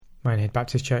Minehead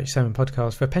Baptist Church Sermon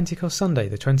Podcast for Pentecost Sunday,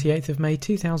 the 28th of May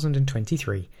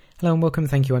 2023. Hello and welcome,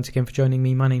 thank you once again for joining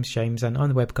me. My name's James and I'm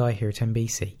the web guy here at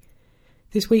MBC.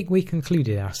 This week we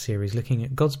concluded our series looking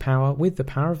at God's power with the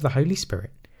power of the Holy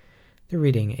Spirit. The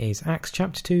reading is Acts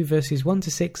chapter 2 verses 1 to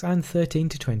 6 and 13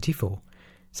 to 24.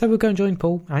 So we'll go and join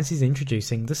Paul as he's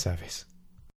introducing the service.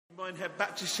 Minehead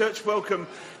Baptist Church, welcome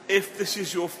if this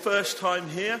is your first time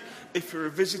here, if you're a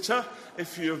visitor,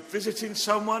 if you're visiting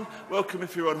someone, welcome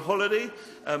if you're on holiday,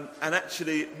 and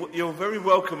actually you're very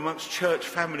welcome amongst church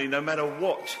family no matter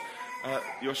what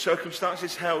your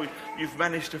circumstances, how you've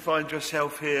managed to find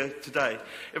yourself here today.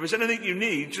 If there's anything you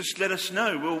need, just let us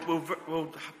know.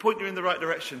 We'll point you in the right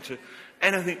direction to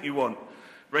anything you want,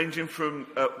 ranging from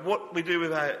what we do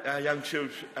with our young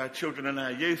children and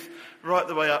our youth, right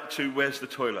the way up to where's the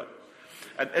toilet,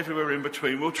 and everywhere in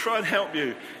between. We'll try and help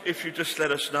you if you just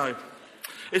let us know.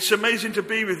 It's amazing to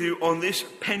be with you on this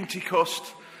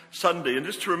Pentecost Sunday. And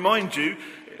just to remind you,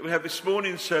 we have this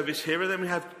morning's service here, and then we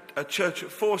have a church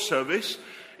at 4 service.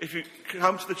 If you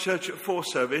come to the church at 4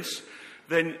 service,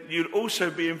 then you'll also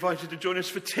be invited to join us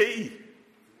for tea.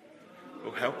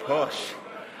 Oh, how posh.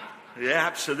 Yeah,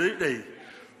 absolutely.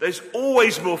 There's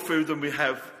always more food than we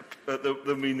have,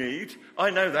 than we need. I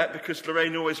know that because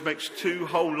Lorraine always makes 2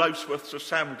 whole loaves worth of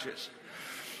sandwiches.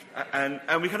 And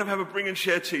we kind of have a bring and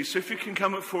share tea. So if you can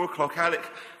come at 4 o'clock, Alec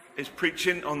is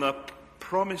preaching on the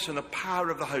promise and the power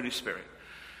of the Holy Spirit.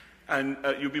 And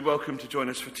you'll be welcome to join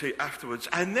us for tea afterwards.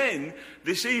 And then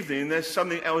this evening, there's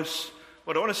something else.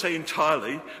 Well, I don't want to say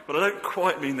entirely, but I don't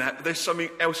quite mean that. But there's something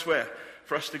elsewhere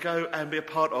for us to go and be a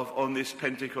part of on this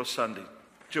Pentecost Sunday.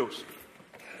 Jules.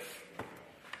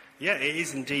 Yeah, it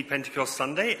is indeed Pentecost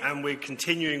Sunday, and we're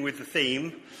continuing with the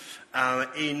theme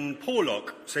in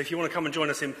Porlock. So if you want to come and join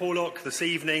us in Porlock this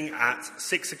evening at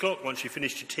 6 o'clock, once you've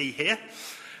finished your tea here,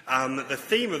 the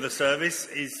theme of the service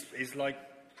is like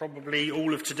probably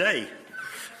all of today.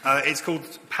 It's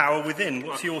called Power Within.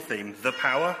 What's your theme? The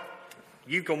power?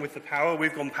 You've gone with the power,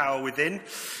 we've gone power within.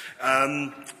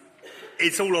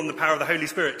 It's all on the power of the Holy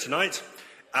Spirit tonight.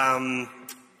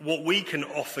 What we can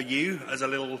offer you as a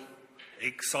little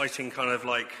exciting kind of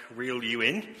like reel you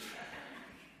in.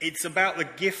 It's about the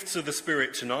gifts of the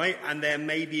Spirit tonight, and there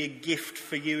may be a gift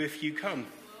for you if you come.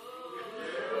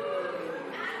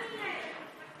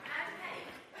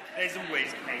 There's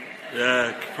always pain.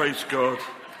 Yeah, praise God.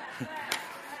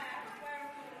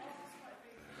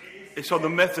 It's at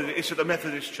the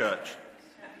Methodist Church.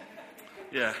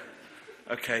 Yeah.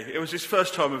 Okay. It was his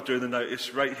first time of doing the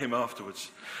notice. Rate him afterwards.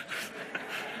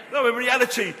 No, in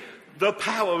reality, the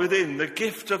power within, the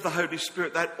gift of the Holy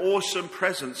Spirit, that awesome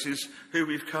presence is who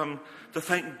we've come to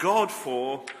thank God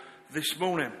for this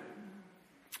morning.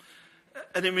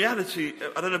 And in reality,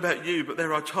 I don't know about you, but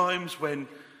there are times when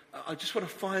I just want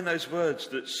to find those words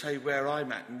that say where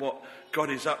I'm at and what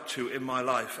God is up to in my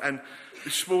life. And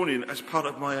this morning, as part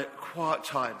of my quiet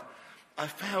time, I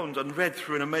found and read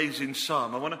through an amazing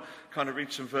psalm. I want to kind of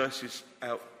read some verses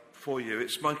out for you.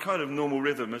 It's my kind of normal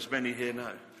rhythm, as many here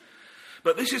know.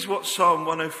 But this is what Psalm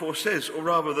 104 says, or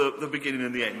rather the beginning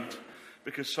and the end,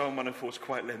 because Psalm 104 is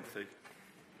quite lengthy.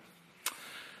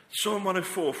 Psalm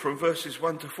 104 from verses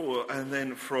 1 to 4 and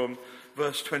then from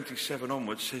verse 27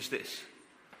 onwards says this.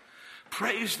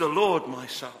 Praise the Lord, my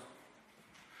soul.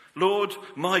 Lord,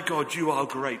 my God, you are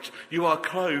great. You are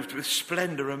clothed with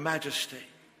splendour and majesty.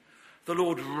 The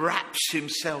Lord wraps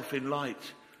himself in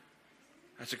light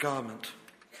as a garment.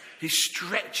 He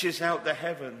stretches out the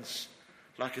heavens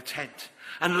like a tent,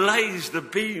 and lays the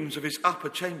beams of his upper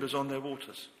chambers on their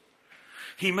waters.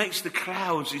 He makes the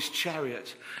clouds his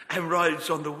chariot, and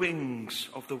rides on the wings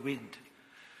of the wind.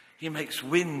 He makes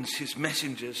winds his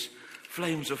messengers,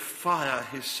 flames of fire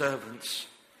his servants.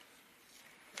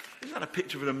 Isn't that a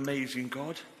picture of an amazing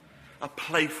God? A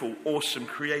playful, awesome,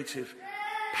 creative,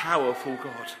 powerful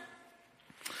God.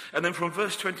 And then from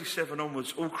verse 27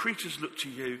 onwards, all creatures look to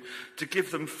you to give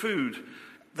them food,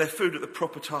 their food at the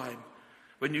proper time.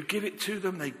 When you give it to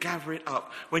them, they gather it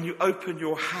up. When you open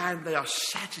your hand, they are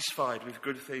satisfied with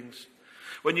good things.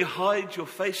 When you hide your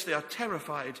face, they are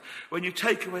terrified. When you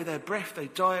take away their breath, they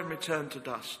die and return to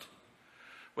dust.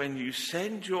 When you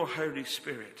send your Holy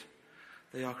Spirit,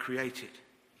 they are created,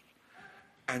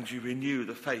 and you renew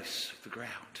the face of the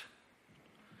ground.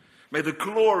 May the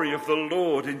glory of the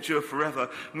Lord endure forever.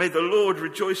 May the Lord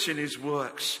rejoice in his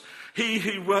works. He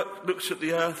who looks at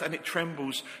the earth and it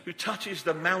trembles, who touches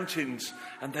the mountains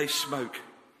and they smoke.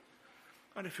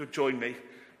 And if you'll join me,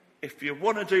 if you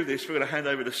want to do this, we're going to hand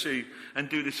over to Sue and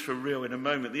do this for real in a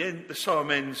moment. The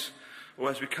psalm ends, or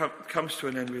as we comes to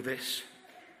an end with this.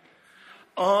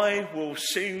 I will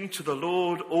sing to the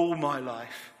Lord all my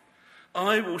life.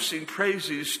 I will sing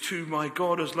praises to my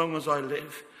God as long as I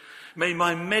live. May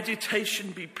my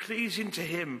meditation be pleasing to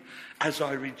him as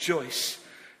I rejoice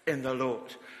in the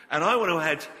Lord. And I want to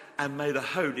add, and may the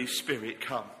Holy Spirit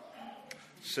come.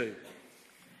 Sue.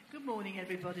 Good morning,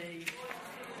 everybody.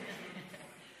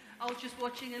 I was just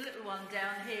watching a little one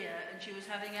down here, and she was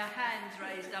having her hands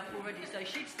raised up already, so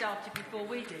she'd started before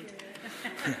we did.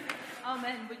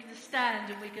 Amen. We're going to stand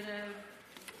and we're going to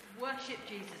worship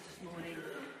Jesus this morning.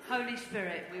 Holy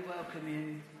Spirit, we welcome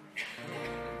you.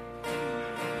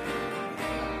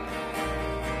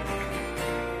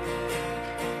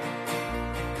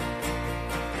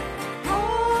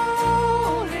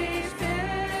 Holy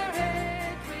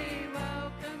Spirit, we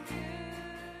welcome you.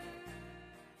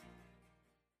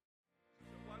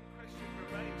 One question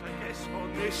remains, I guess, on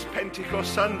this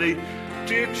Pentecost Sunday.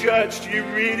 Dear church, do you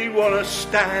really want to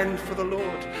stand for the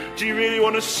Lord? Do you really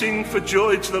want to sing for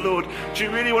joy to the Lord? Do you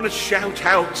really want to shout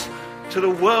out to the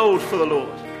world for the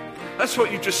Lord? That's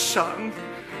what you just sung,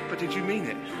 but did you mean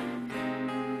it?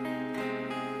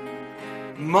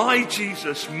 My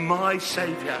Jesus, my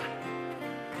Saviour,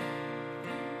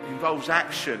 involves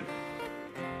action.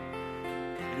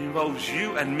 It involves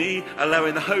you and me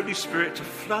allowing the Holy Spirit to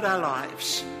flood our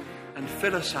lives and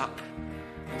fill us up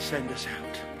and send us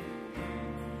out.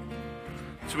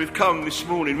 So we've come this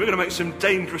morning. We're going to make some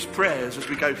dangerous prayers as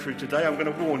we go through today. I'm going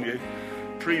to warn you,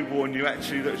 pre-warn you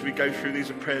actually, that as we go through, these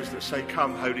are prayers that say,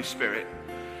 come Holy Spirit.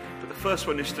 But the first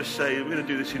one is to say, we're going to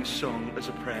do this in song as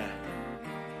a prayer.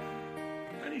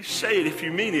 And you say it if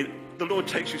you mean it. The Lord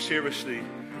takes you seriously.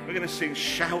 We're going to sing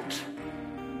Shout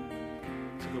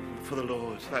for the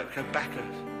Lord. Go back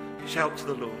and shout to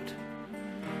the Lord.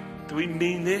 Do we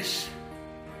mean this?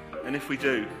 And if we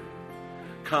do,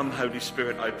 come Holy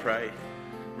Spirit, I pray.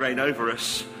 Reign over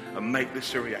us and make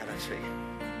this a reality.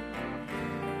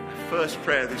 Our first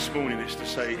prayer this morning is to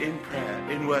say, in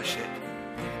prayer, in worship,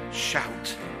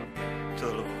 shout to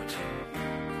the Lord.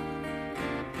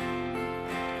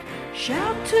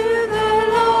 Shout to the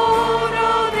Lord,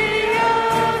 all the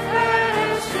earth, let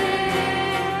us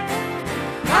sing.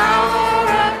 Power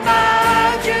and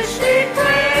majesty,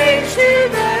 praise to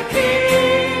the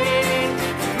King.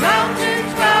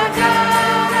 Mountains bow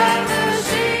down and the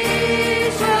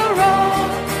seas will roll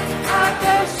at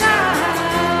the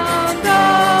sound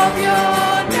of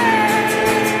your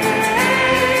name.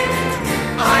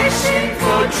 I sing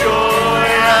for joy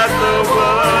at the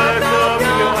word of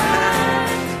your hand.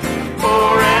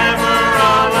 Forever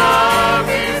I'll love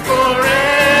you,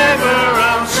 forever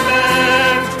I'll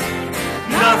stand.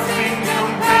 Nothing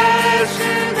compares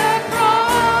to the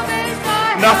promise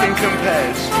I Nothing have.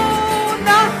 compares. Oh,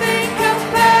 nothing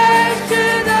compares to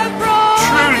the promise.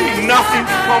 Truly nothing I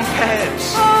have. compares.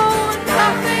 Oh,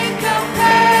 nothing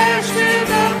compares to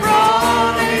the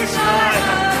promise I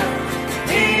have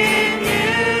in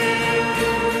you.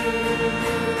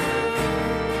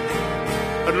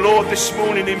 And Lord, this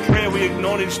morning in prayer we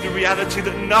acknowledge the reality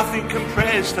that nothing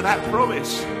compares to that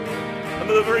promise. And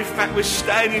that the very fact we're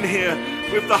standing here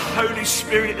with the Holy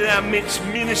Spirit in our midst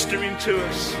ministering to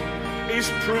us is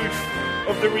proof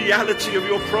of the reality of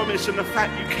your promise and the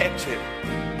fact you kept it.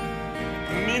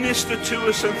 Minister to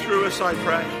us and through us, I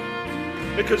pray,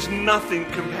 because nothing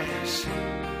compares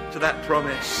to that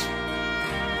promise.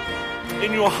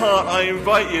 In your heart, I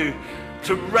invite you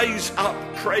to raise up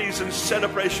praise and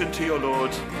celebration to your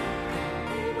Lord.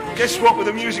 Guess what? With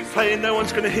the music playing, no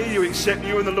one's going to hear you except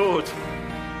you and the Lord.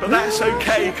 But that's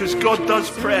okay, because God does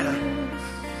prayer.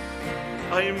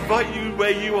 I invite you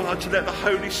where you are to let the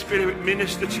Holy Spirit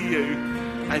minister to you,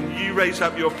 and you raise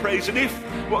up your praise. And if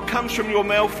what comes from your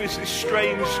mouth is this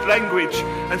strange language,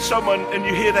 and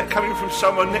you hear that coming from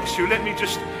someone next to you, let me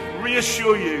just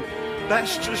reassure you,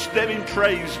 that's just them in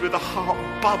praise with a heart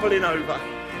bubbling over.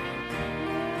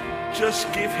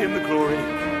 Just give him the glory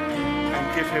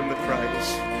and give him the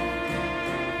praise.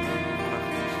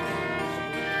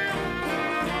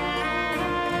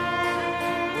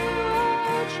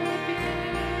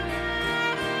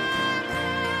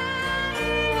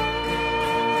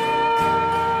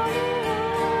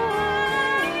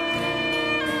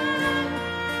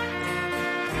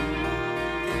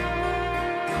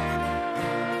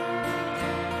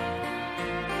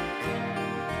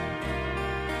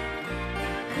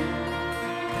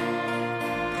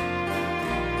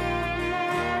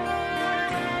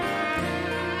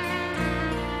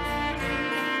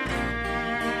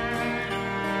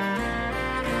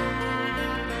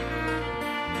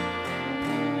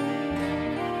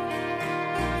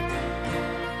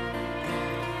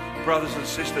 Brothers and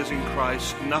sisters in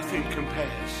Christ, nothing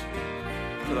compares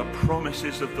to the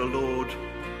promises of the Lord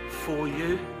for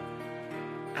you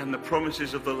and the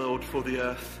promises of the Lord for the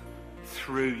earth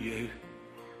through you.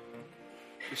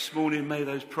 This morning, may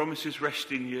those promises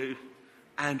rest in you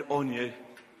and on you.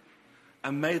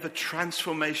 And may the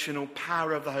transformational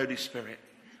power of the Holy Spirit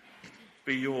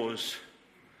be yours.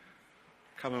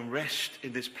 Come and rest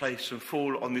in this place and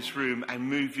fall on this room and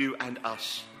move you and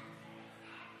us.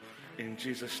 In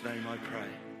Jesus' name I pray.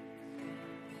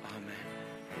 Amen.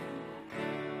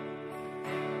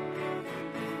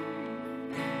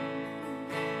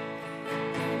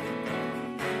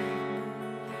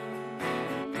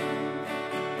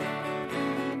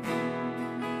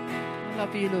 I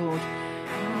love you, Lord.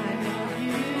 I love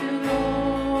you,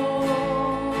 Lord.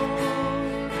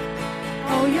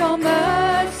 Oh, your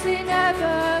mercy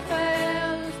never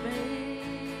fails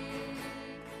me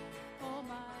all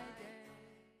my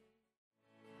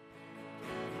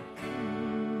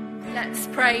days. Let's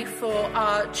pray for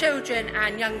our children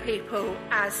and young people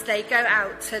as they go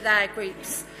out to their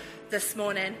groups this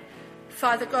morning.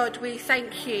 Father God, we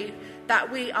thank you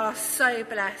that we are so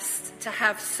blessed to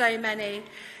have so many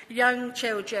young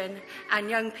children and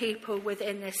young people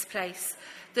within this place.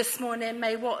 This morning,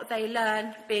 may what they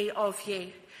learn be of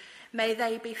you. May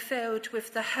they be filled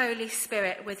with the Holy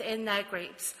Spirit within their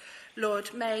groups.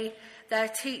 Lord, may their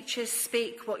teachers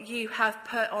speak what you have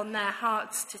put on their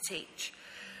hearts to teach.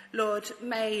 Lord,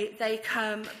 may they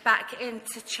come back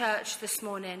into church this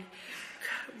morning,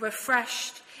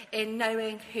 refreshed in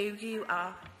knowing who you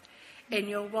are. In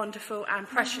your wonderful and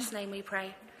precious name we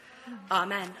pray.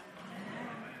 Amen.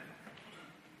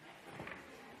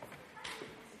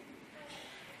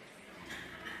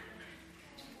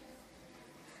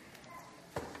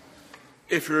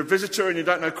 If you're a visitor and you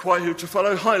don't know quite who to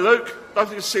follow, hi Luke,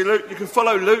 lovely to see Luke. You can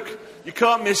follow Luke. You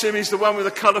can't miss him, he's the one with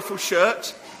the colourful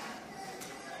shirt.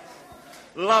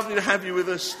 Lovely to have you with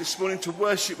us this morning to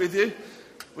worship with you.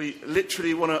 We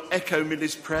literally want to echo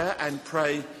Millie's prayer and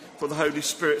pray for the Holy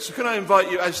Spirit. So can I invite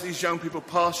you, as these young people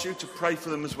pass you, to pray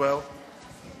for them as well.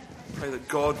 Pray that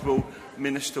God will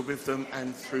minister with them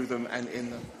and through them and in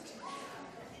them.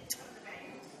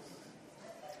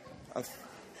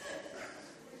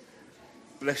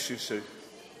 Bless you, Sue.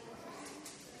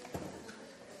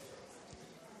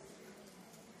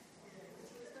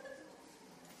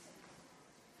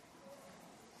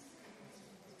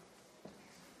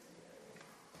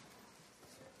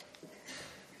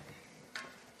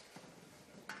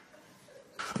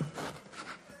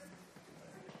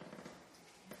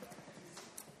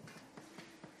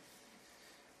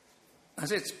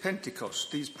 As it's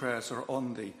Pentecost, these prayers are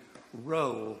on the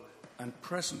role and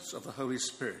presence of the Holy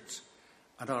Spirit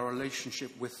and our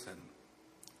relationship with them.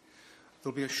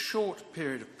 There'll be a short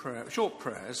period of prayer, short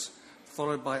prayers,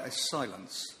 followed by a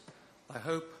silence. I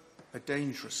hope a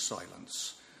dangerous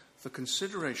silence, for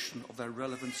consideration of their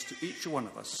relevance to each one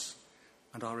of us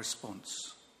and our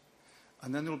response.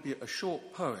 And then there'll be a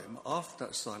short poem after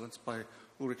that silence by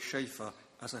Ulrich Schaefer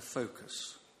as a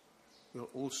focus. We'll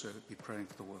also be praying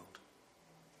for the world.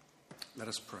 Let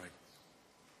us pray.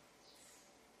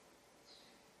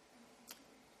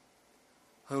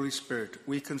 Holy Spirit,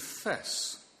 we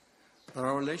confess that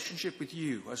our relationship with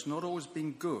you has not always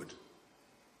been good,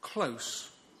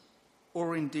 close,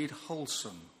 or indeed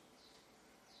wholesome,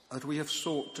 that we have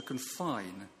sought to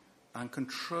confine and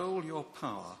control your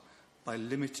power by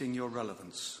limiting your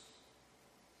relevance,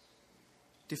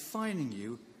 defining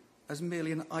you as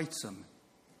merely an item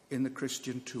in the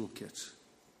Christian toolkit.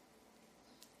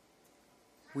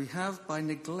 We have, by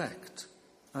neglect,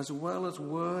 as well as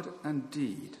word and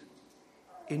deed,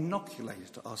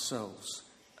 inoculated ourselves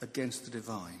against the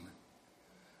divine,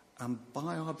 and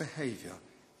by our behaviour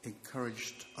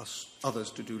encouraged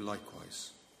others to do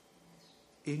likewise.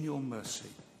 In your mercy,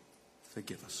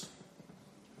 forgive us.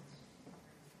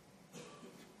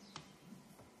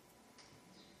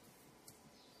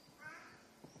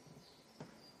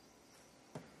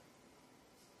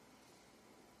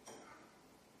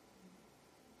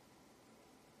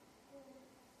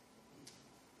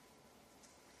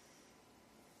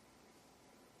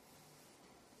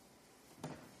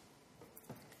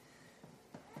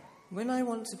 When I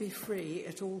want to be free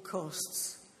at all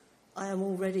costs, I am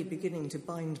already beginning to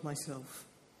bind myself.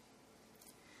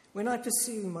 When I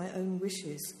pursue my own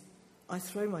wishes, I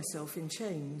throw myself in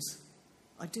chains.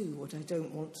 I do what I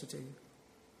don't want to do.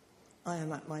 I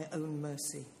am at my own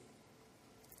mercy.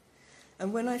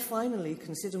 And when I finally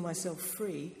consider myself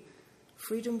free,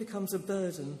 freedom becomes a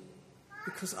burden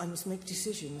because I must make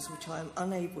decisions which I am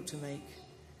unable to make,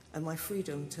 and my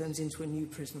freedom turns into a new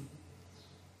prison.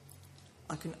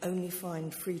 I can only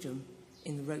find freedom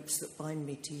in the ropes that bind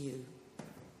me to you.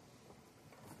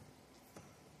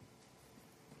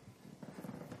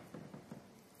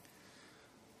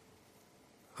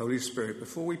 Holy Spirit,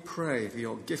 before we pray for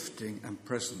your gifting and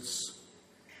presence,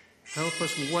 help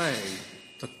us weigh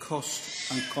the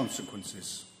cost and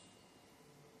consequences.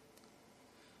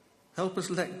 Help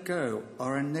us let go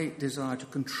our innate desire to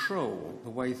control the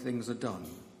way things are done.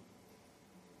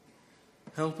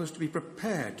 Help us to be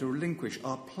prepared to relinquish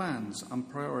our plans and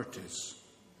priorities,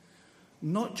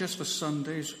 not just for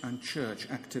Sundays and church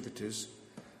activities,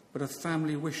 but of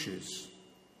family wishes,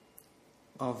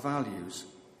 our values,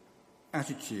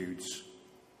 attitudes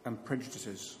and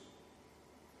prejudices,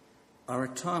 our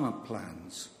retirement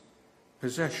plans,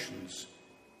 possessions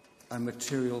and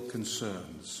material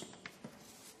concerns.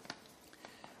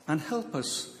 And help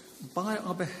us, by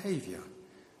our behaviour,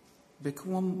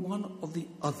 become one of the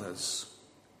others,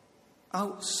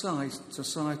 outside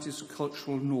society's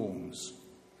cultural norms,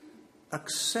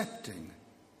 accepting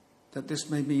that this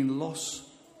may mean loss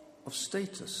of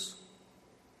status,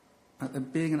 and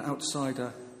that being an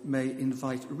outsider may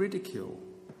invite ridicule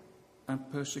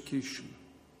and persecution.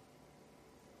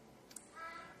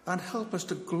 And help us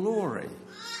to glory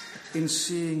in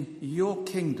seeing your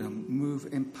kingdom move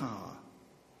in power,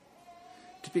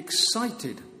 to be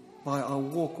excited by our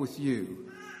walk with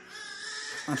you,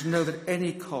 and to know that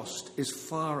any cost is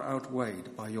far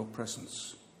outweighed by your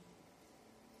presence.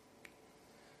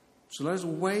 So let us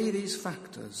weigh these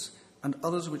factors and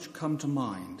others which come to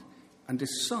mind and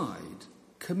decide,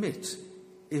 commit,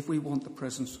 if we want the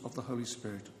presence of the Holy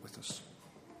Spirit with us.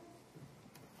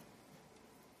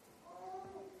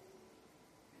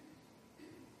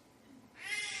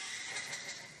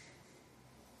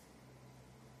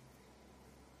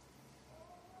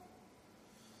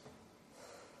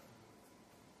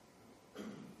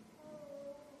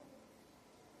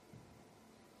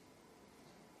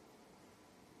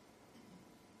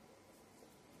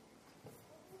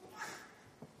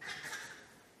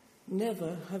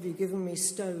 Never have you given me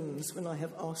stones when I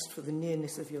have asked for the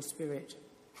nearness of your Spirit,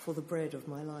 for the bread of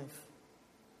my life.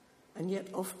 And yet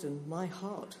often my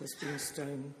heart has been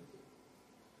stone.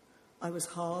 I was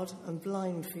hard and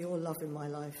blind for your love in my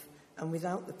life, and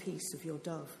without the peace of your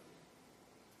dove.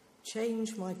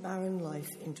 Change my barren life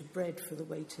into bread for the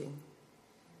waiting.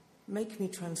 Make me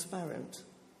transparent,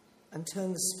 and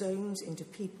turn the stones into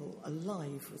people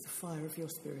alive with the fire of your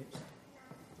Spirit.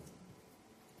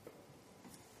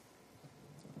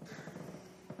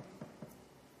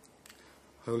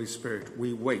 Holy Spirit,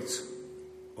 we wait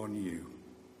on you.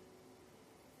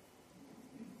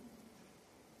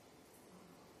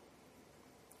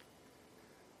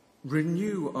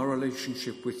 Renew our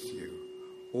relationship with you,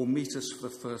 or meet us for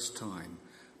the first time,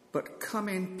 but come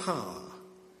in power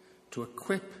to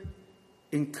equip,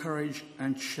 encourage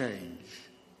and change,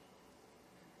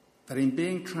 that in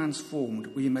being transformed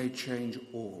we may change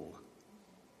all.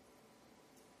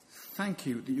 Thank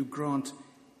you that you grant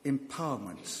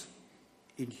empowerment.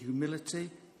 In humility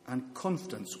and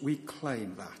confidence, we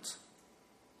claim that.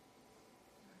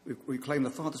 We claim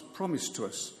the Father's promise to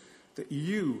us that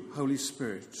you, Holy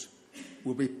Spirit,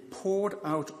 will be poured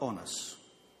out on us.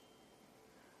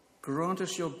 Grant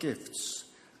us your gifts,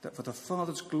 that for the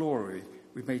Father's glory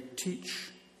we may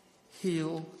teach,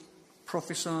 heal,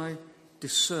 prophesy,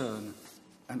 discern,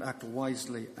 and act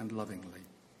wisely and lovingly.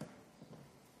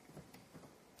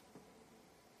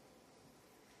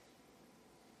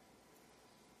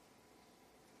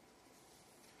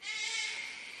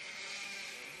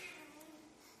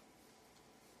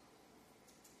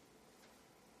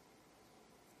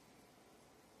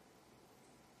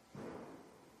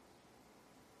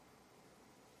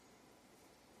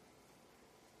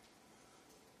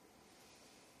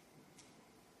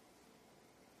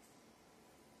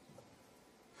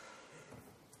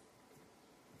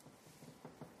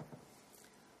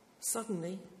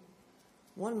 Suddenly,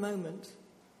 one moment,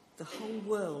 the whole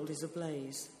world is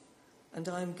ablaze, and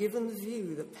I am given the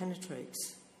view that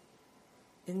penetrates.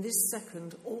 In this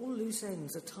second, all loose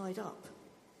ends are tied up.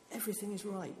 Everything is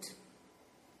right.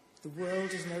 The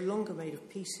world is no longer made of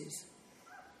pieces.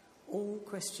 All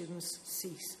questions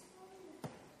cease.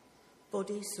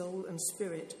 Body, soul, and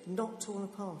spirit not torn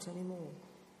apart anymore.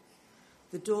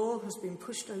 The door has been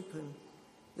pushed open,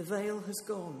 the veil has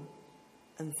gone,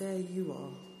 and there you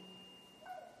are.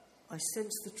 I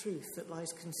sense the truth that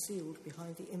lies concealed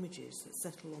behind the images that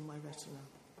settle on my retina.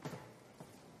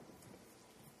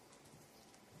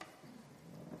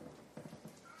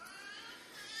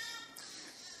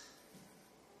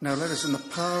 Now let us, in the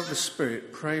power of the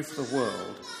Spirit, pray for the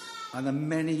world and the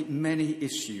many, many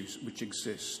issues which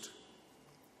exist.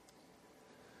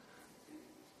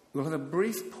 We'll have a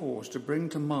brief pause to bring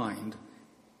to mind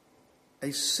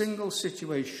a single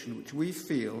situation which we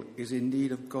feel is in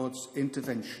need of God's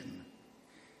intervention,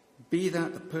 Be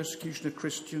that the persecution of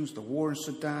Christians, the war in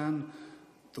Sudan,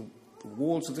 the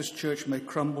walls of this church may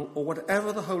crumble, or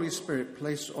whatever the Holy Spirit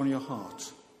places on your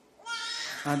heart.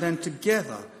 And then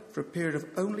together, for a period of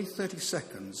only 30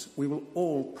 seconds, we will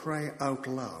all pray out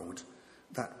loud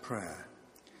that prayer.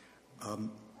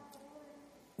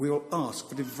 We will ask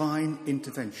for divine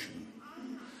intervention.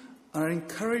 And I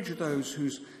encourage those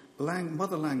whose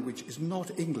mother language is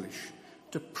not English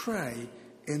to pray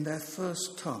in their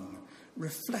first tongue,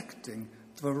 reflecting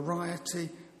the variety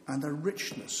and the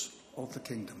richness of the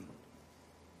kingdom.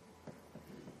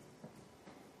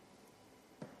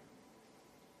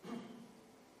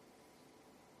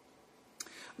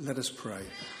 Let us pray.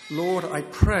 Lord, I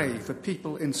pray for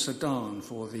people in Sudan,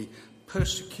 for the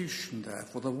persecution there,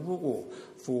 for the war,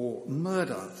 for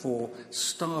murder, for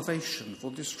starvation, for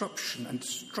disruption and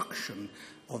destruction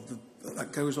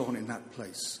that goes on in that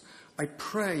place. I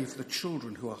pray for the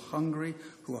children who are hungry,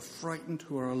 who are frightened,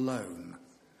 who are alone.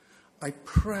 I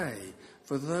pray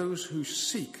for those who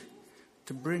seek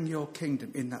to bring your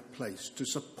kingdom in that place, to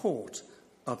support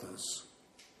others.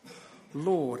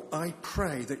 Lord, I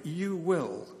pray that you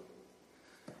will.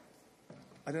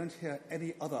 I don't hear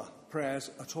any other prayers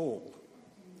at all.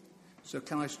 So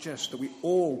can I suggest that we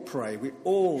all pray, we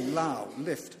all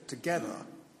lift together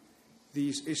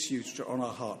these issues which are on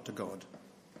our heart to God.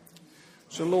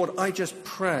 So Lord, I just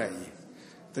pray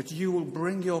that you will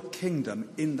bring your kingdom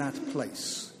in that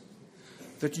place,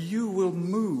 that you will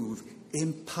move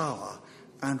in power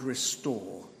and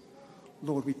restore.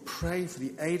 Lord, we pray for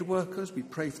the aid workers, we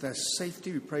pray for their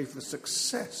safety, we pray for the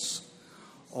success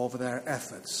of their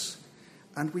efforts.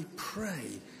 And we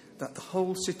pray that the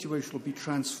whole situation will be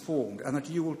transformed and that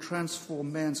you will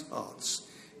transform men's hearts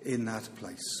in that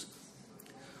place.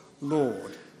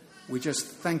 Lord, we just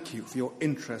thank you for your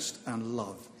interest and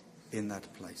love in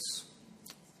that place.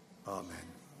 Amen.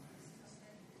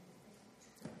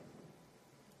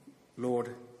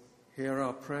 Lord, hear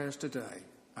our prayers today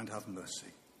and have mercy.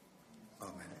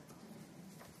 Amen.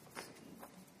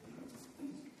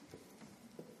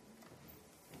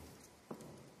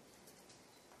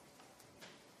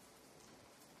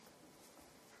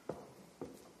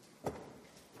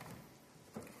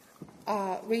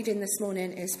 Our reading this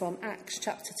morning is from Acts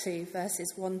chapter 2,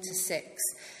 verses 1 to 6,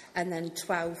 and then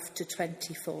 12 to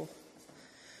 24.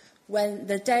 When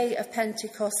the day of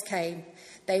Pentecost came,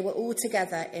 they were all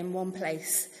together in one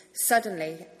place.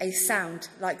 Suddenly, a sound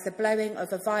like the blowing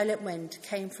of a violent wind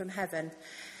came from heaven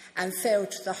and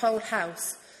filled the whole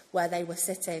house where they were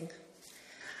sitting.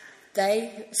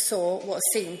 They saw what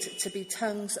seemed to be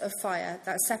tongues of fire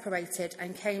that separated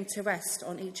and came to rest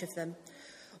on each of them.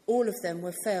 All of them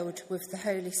were filled with the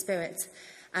Holy Spirit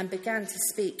and began to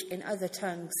speak in other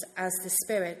tongues as the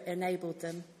Spirit enabled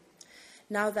them.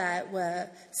 Now there were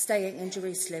staying in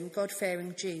Jerusalem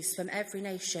God-fearing Jews from every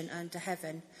nation under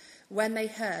heaven. When they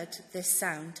heard this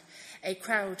sound, a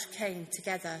crowd came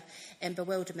together in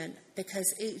bewilderment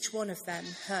because each one of them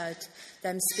heard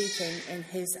them speaking in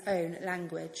his own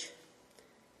language.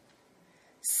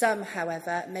 Some,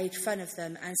 however, made fun of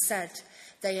them and said,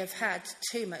 "They have had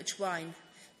too much wine."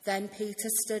 Then Peter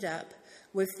stood up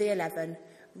with the 11,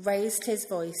 raised his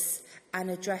voice and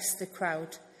addressed the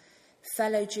crowd.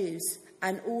 "Fellow Jews,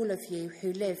 and all of you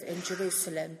who live in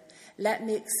Jerusalem, let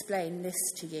me explain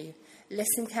this to you.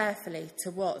 Listen carefully to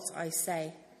what I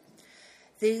say.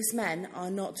 These men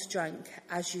are not drunk,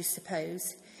 as you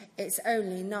suppose. It's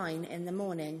only 9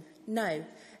 a.m. No,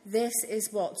 this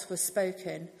is what was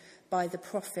spoken by the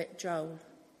prophet Joel.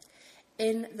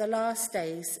 In the last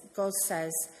days, God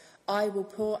says, I will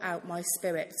pour out my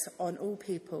spirit on all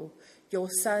people. Your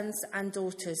sons and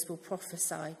daughters will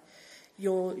prophesy.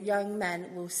 Your young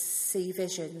men will see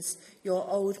visions. Your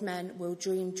old men will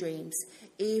dream dreams.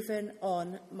 Even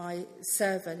on my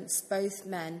servants, both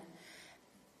men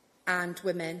and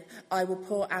women, I will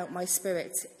pour out my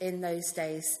spirit in those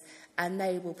days, and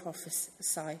they will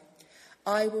prophesy.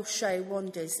 I will show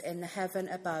wonders in the heaven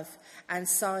above and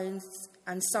signs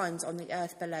on the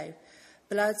earth below,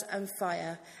 blood and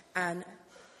fire and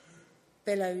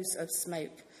billows of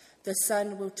smoke. The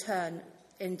sun will turn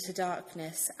into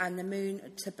darkness and the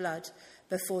moon to blood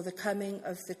before the coming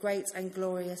of the great and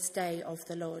glorious day of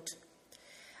the Lord.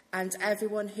 And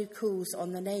everyone who calls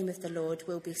on the name of the Lord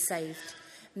will be saved.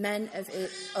 Men of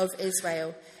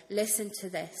Israel, listen to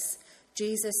this.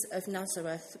 Jesus of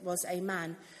Nazareth was a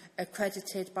man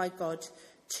accredited by God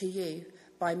to you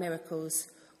by miracles,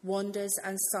 wonders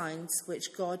and signs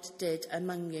which God did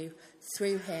among you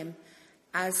through him,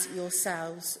 as you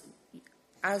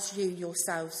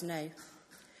yourselves know.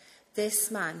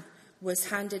 This man was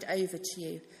handed over to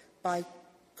you by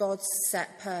God's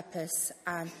set purpose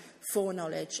and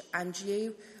foreknowledge, and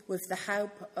you, with the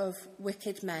help of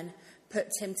wicked men, put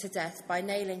him to death by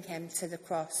nailing him to the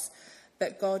cross.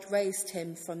 But God raised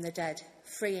him from the dead,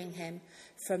 freeing him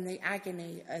from the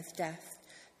agony of death,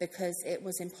 because it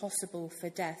was impossible for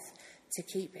death to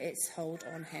keep its hold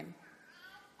on him.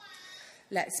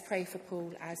 Let's pray for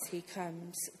Paul as he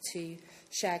comes to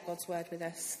share God's word with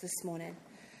us this morning.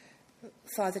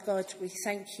 Father God, we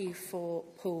thank you for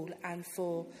Paul and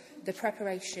for the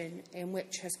preparation in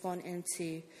which has gone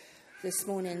into this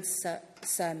morning's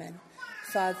sermon.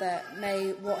 Father,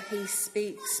 may what he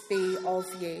speaks be of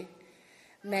you.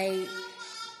 May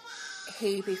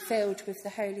he be filled with the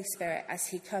Holy Spirit as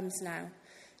he comes now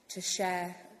to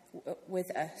share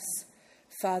with us.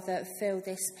 Father, fill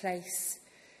this place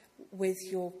with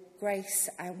your grace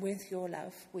and with your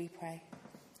love, we pray.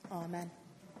 Amen.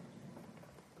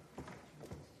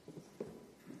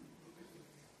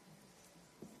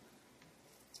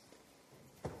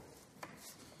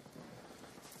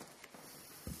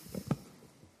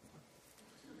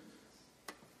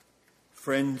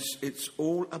 Friends, it's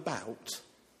all about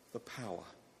the power.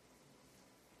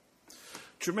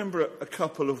 Do you remember a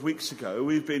couple of weeks ago,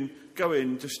 we've been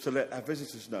going, just to let our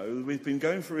visitors know, we've been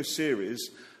going through a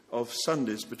series of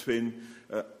Sundays between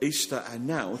Easter and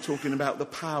now, talking about the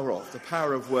power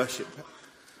of worship.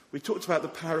 We talked about the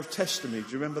power of testimony. Do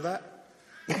you remember that?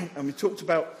 And we talked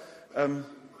about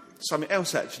something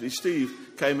else, actually. Steve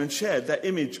came and shared that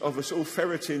image of us all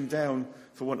ferreting down,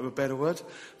 for want of a better word,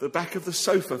 the back of the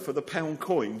sofa for the pound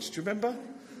coins. Do you remember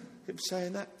him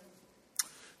saying that?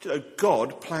 Do you know,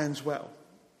 God plans well.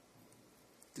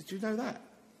 Did you know that?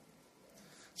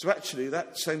 So actually,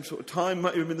 that same sort of time,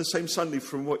 might have been the same Sunday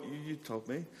from what you told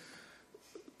me,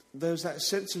 there's that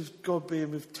sense of God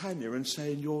being with Tanya and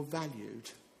saying, you're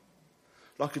valued.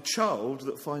 Like a child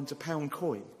that finds a pound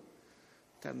coin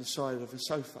down the side of a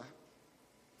sofa.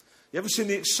 You ever seen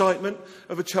the excitement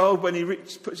of a child when he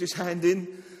puts his hand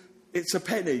in? It's a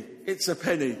penny, it's a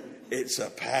penny, it's a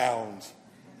pound.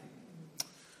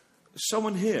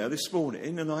 Someone here this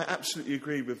morning, and I absolutely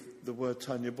agree with the word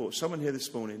Tanya brought, someone here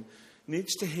this morning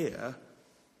needs to hear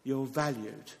you're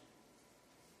valued.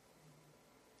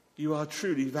 You are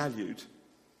truly valued.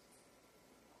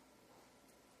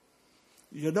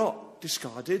 You're not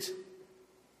discarded.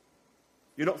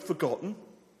 You're not forgotten.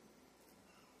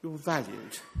 You're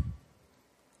valued.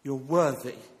 You're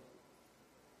worthy.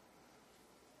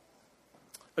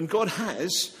 And God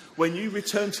has, when you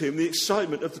return to him, the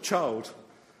excitement of the child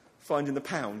finding the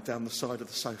pound down the side of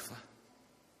the sofa.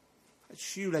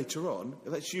 That's you later on.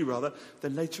 If that's you, rather,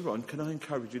 then later on, can I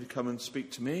encourage you to come and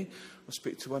speak to me or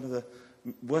speak to one of the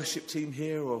worship team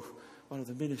here or one of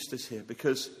the ministers here,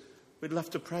 because we'd love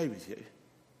to pray with you.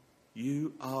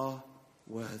 You are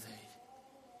worthy.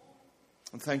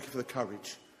 And thank you for the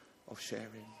courage of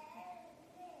sharing.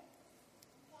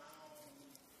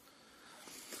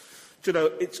 Do you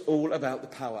know, it's all about the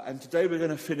power. And today we're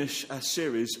going to finish our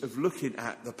series of looking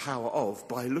at the power of,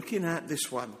 by looking at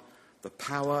this one, the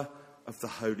power of the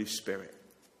Holy Spirit.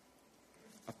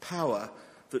 A power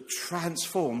that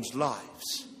transforms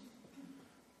lives.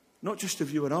 Not just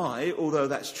of you and I, although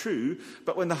that's true,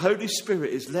 but when the Holy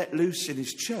Spirit is let loose in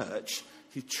his church,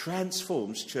 he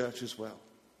transforms church as well.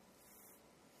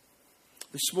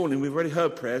 This morning we've already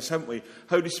heard prayers, haven't we?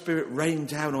 Holy Spirit rain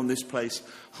down on this place.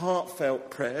 Heartfelt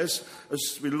prayers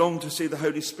as we long to see the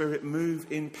Holy Spirit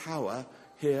move in power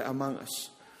here among us.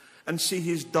 And see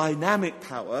his dynamic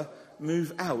power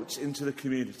move out into the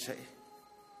community.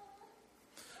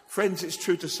 Friends, it's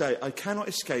true to say, I cannot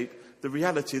escape the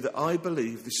reality that I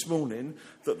believe this morning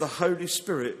that the Holy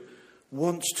Spirit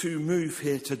wants to move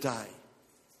here today.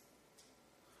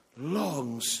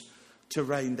 Longs to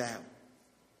rain down.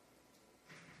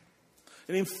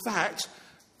 And in fact,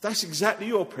 that's exactly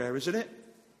your prayer, isn't it?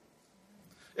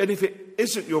 And if it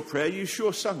isn't your prayer, you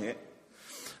sure sung it.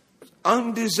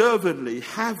 Undeservedly,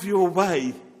 have your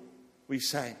way, we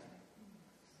sang.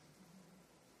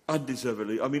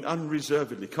 Undeservedly, I mean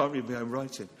unreservedly, can't read my own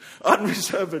writing.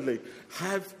 Unreservedly,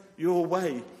 have your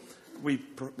way,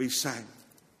 we sang.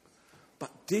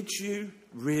 But did you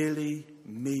really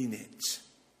mean it?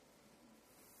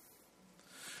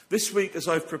 This week, as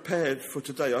I've prepared for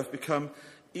today, I've become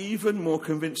even more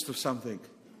convinced of something.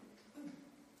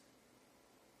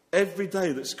 Every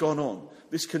day that's gone on,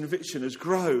 this conviction has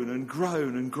grown and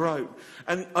grown and grown.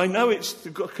 And I know it's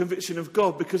the conviction of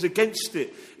God, because against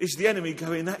it is the enemy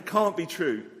going, that can't be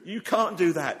true. You can't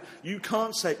do that. You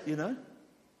can't say, you know.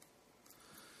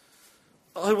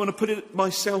 I want to put it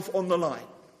myself on the line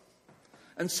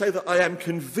and say that I am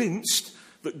convinced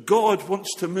that God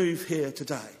wants to move here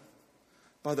today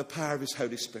by the power of his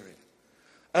Holy Spirit.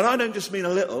 And I don't just mean a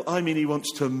little, I mean he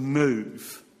wants to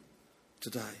move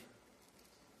today.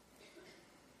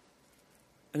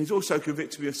 And he's also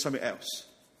convicted me of something else.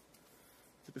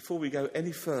 That before we go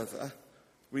any further,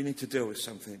 we need to deal with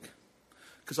something.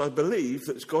 Because I believe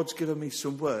that God's given me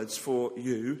some words for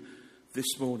you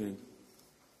this morning.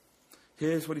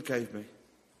 Here's what he gave me.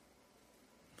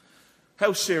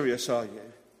 How serious are you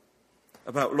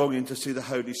about longing to see the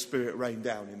Holy Spirit rain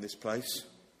down in this place?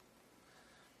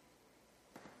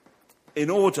 In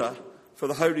order for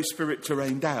the Holy Spirit to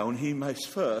rain down, he must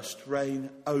first reign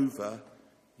over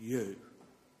you.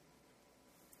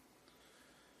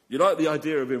 You like the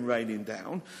idea of him raining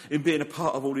down, in being a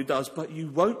part of all he does, but you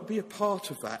won't be a part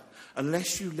of that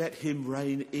unless you let him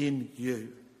reign in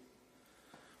you.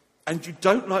 And you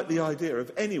don't like the idea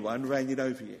of anyone reigning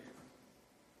over you.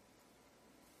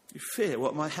 You fear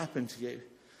what might happen to you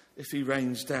if he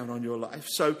rains down on your life.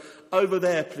 So over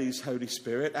there, please, Holy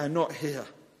Spirit, and not here.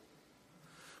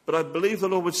 But I believe the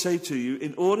Lord would say to you,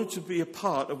 in order to be a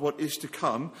part of what is to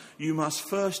come, you must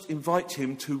first invite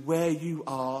him to where you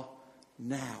are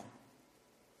now.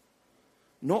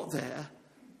 Not there,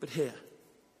 but here.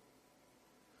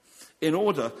 In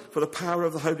order for the power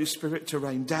of the Holy Spirit to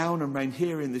rain down and reign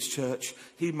here in this church,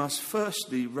 he must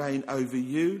firstly reign over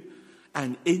you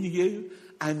and in you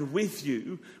and with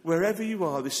you, wherever you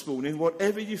are this morning,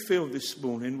 whatever you feel this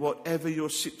morning, whatever your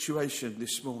situation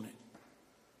this morning.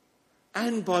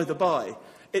 And by the by,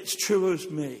 it's true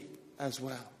of me as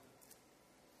well.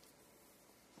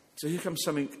 So here comes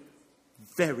something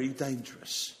very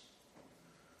dangerous.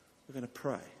 We're going to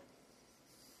pray.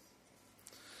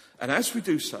 And as we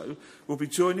do so, we'll be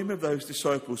joining with those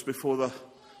disciples before the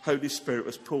Holy Spirit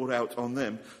was poured out on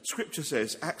them. Scripture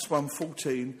says, Acts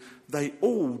 1:14, they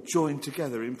all joined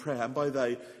together in prayer. And by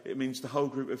they, it means the whole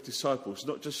group of disciples,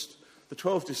 not just the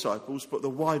 12 disciples, but the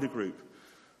wider group.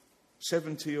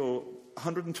 70 or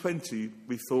 120,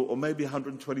 we thought, or maybe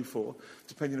 124,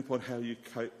 depending upon how you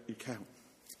count.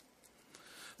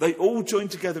 They all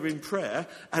joined together in prayer,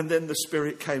 and then the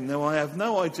Spirit came. Now, I have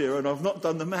no idea, and I've not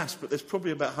done the maths, but there's probably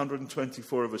about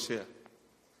 124 of us here.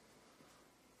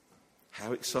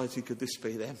 How exciting could this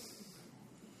be then?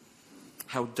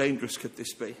 How dangerous could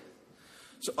this be?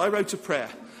 So I wrote a prayer,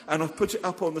 and I've put it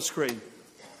up on the screen.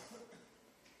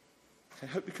 I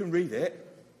hope you can read it.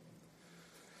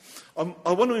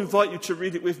 I want to invite you to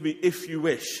read it with me if you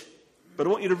wish, but I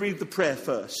want you to read the prayer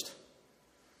first.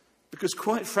 Because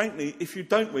quite frankly, if you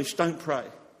don't wish, don't pray.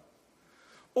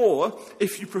 Or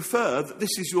if you prefer that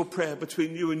this is your prayer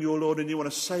between you and your Lord and you want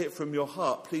to say it from your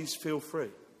heart, please feel free.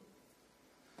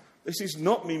 This is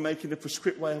not me making a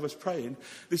prescript way of us praying.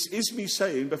 This is me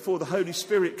saying before the Holy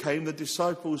Spirit came, the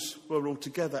disciples were all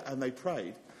together and they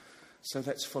prayed. So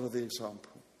let's follow the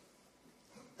example.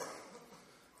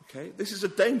 Okay, this is a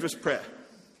dangerous prayer.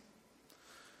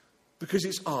 Because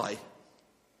it's I.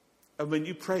 And when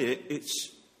you pray it,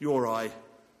 it's your I,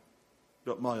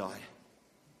 not my I.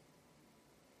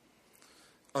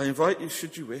 I invite you,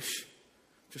 should you wish,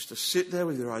 just to sit there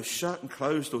with your eyes shut and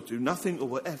closed or do nothing or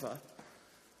whatever.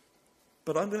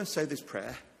 But I'm going to say this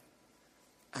prayer,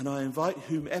 and I invite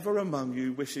whomever among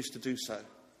you wishes to do so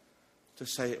to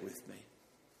say it with me.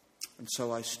 And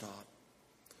so I start.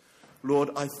 Lord,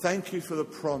 I thank you for the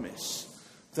promise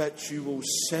that you will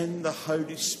send the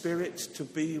Holy Spirit to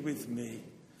be with me.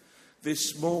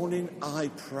 This morning I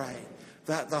pray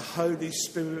that the Holy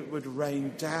Spirit would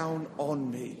rain down on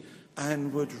me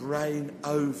and would reign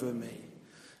over me.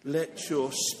 Let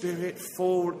your Spirit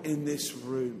fall in this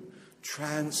room,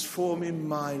 transforming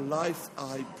my life,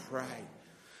 I pray.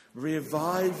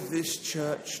 Revive this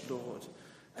church, Lord,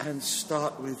 and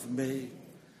start with me.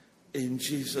 In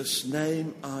Jesus'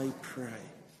 name I pray.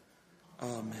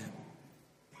 Amen.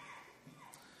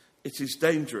 It is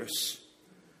dangerous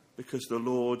because the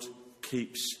Lord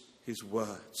keeps his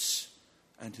words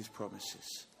and his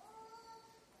promises.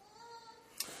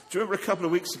 Do you remember a couple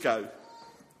of weeks ago,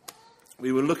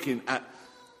 we were looking at,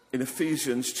 in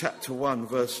Ephesians chapter 1,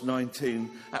 verse 19,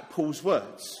 at Paul's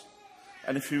words.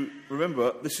 And if you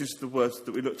remember, this is the words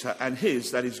that we looked at. And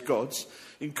his, that is God's,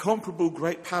 incomparable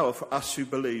great power for us who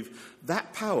believe.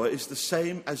 That power is the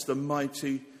same as the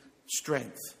mighty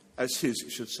strength. As his,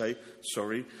 it should say,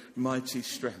 mighty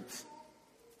strength.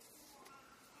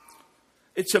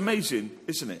 It's amazing,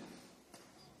 isn't it?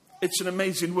 It's an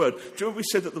amazing word. Do you remember we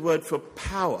said that the word for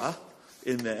power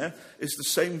in there is the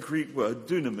same Greek word,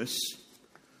 dunamis,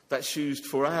 that's used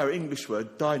for our English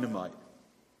word, dynamite.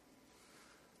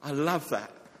 I love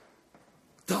that.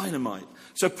 Dynamite.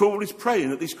 So Paul is praying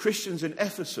that these Christians in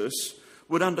Ephesus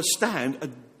would understand a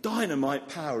dynamite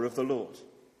power of the Lord.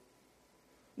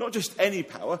 Not just any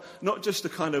power, not just the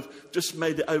kind of just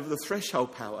made it over the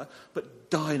threshold power,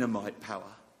 but dynamite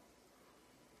power.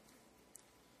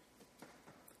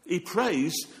 He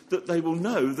prays that they will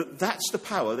know that that's the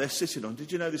power they're sitting on.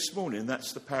 Did you know this morning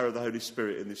that's the power of the Holy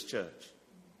Spirit in this church?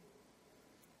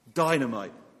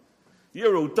 Dynamite.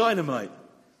 You're all dynamite.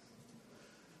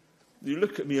 You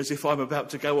look at me as if I'm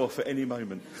about to go off at any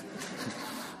moment.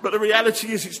 But the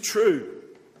reality is it's true.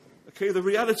 Okay, the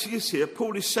reality is here,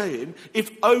 Paul is saying,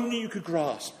 if only you could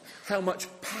grasp how much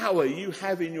power you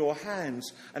have in your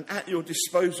hands and at your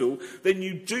disposal, then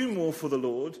you do more for the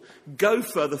Lord, go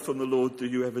further from the Lord than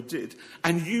you ever did,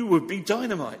 and you would be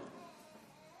dynamite.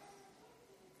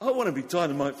 I want to be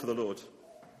dynamite for the Lord.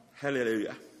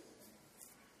 Hallelujah.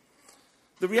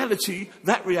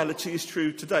 That reality is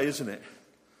true today, isn't it?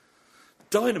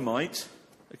 Dynamite,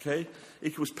 okay,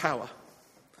 equals power.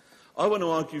 I want to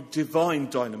argue divine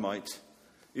dynamite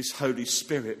is Holy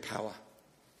Spirit power,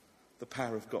 the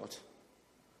power of God.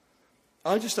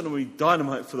 I just don't want to be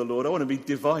dynamite for the Lord. I want to be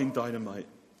divine dynamite.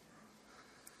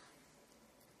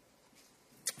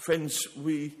 Friends,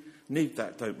 we need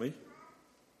that, don't we?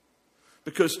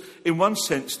 Because in one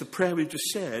sense, the prayer we've just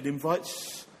said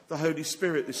invites the Holy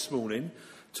Spirit this morning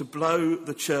to blow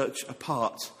the church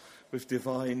apart with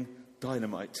divine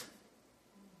dynamite.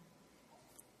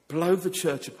 Blow the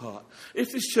church apart.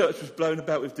 If this church was blown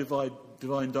about with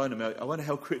divine dynamite, I wonder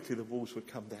how quickly the walls would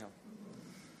come down.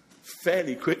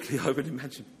 Fairly quickly, I would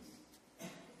imagine.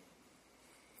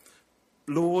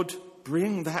 Lord,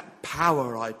 bring that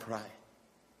power, I pray.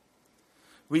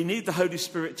 We need the Holy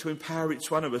Spirit to empower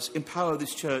each one of us, empower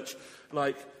this church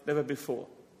like never before.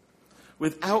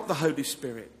 Without the Holy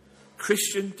Spirit,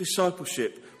 Christian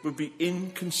discipleship would be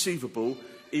inconceivable,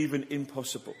 even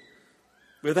impossible.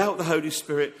 Without the Holy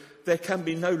Spirit, there can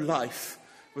be no life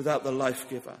without the life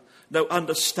giver, no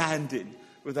understanding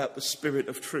without the Spirit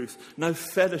of truth, no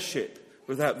fellowship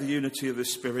without the unity of the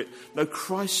Spirit, no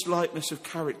Christ-likeness of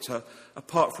character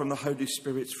apart from the Holy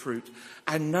Spirit's fruit,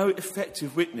 and no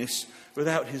effective witness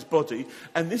without his body.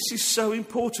 And this is so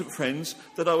important, friends,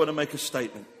 that I want to make a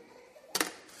statement.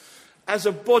 As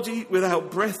a body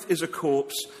without breath is a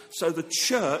corpse, so the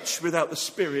church without the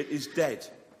Spirit is dead.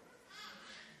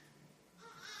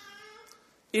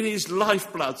 It is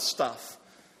lifeblood stuff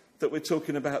that we're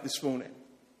talking about this morning.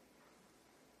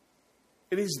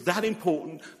 It is that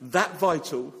important, that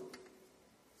vital,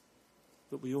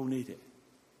 that we all need it.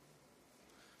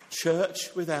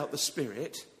 Church without the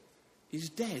Spirit is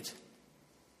dead.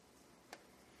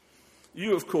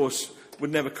 You, of course,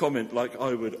 would never comment like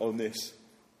I would on this.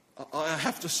 I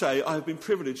have to say, I've been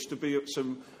privileged to be at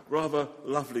some rather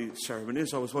lovely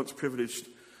ceremonies. I was once privileged,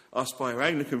 asked by our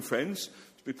Anglican friends,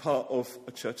 to be part of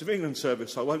a Church of England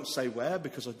service. I won't say where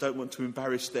because I don't want to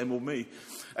embarrass them or me.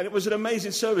 And it was an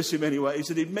amazing service in many ways.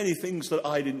 It did many things that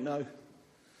I didn't know.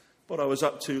 What I was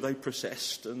up to, they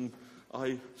processed, and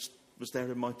I was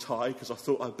there in my tie because I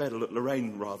thought I'd better look,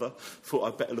 Lorraine rather, thought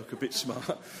I'd better look a bit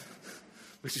smart,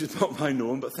 which is not my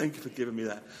norm, but thank you for giving me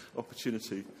that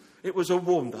opportunity. It was a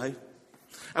warm day,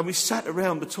 and we sat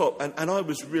around the top, and I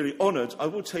was really honoured. I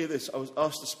will tell you this, I was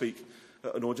asked to speak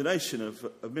at an ordination of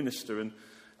a minister, and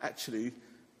actually,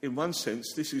 in one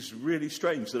sense, this is really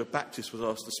strange that a Baptist was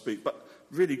asked to speak, but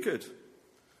really good.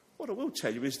 What I will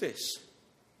tell you is this.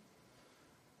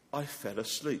 I fell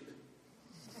asleep.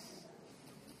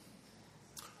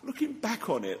 Looking back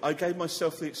on it, I gave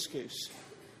myself the excuse.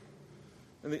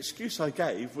 And the excuse I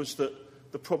gave was that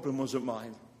the problem wasn't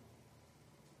mine.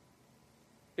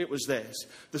 It was theirs.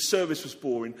 The service was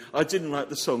boring. I didn't like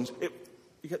the songs.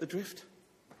 You get the drift?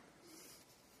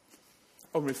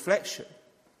 On reflection,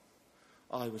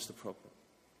 I was the problem.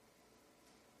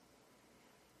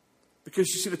 Because,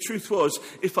 you see, the truth was,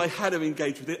 if I had have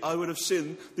engaged with it, I would have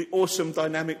seen the awesome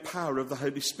dynamic power of the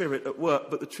Holy Spirit at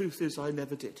work. But the truth is, I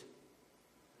never did.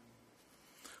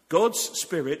 God's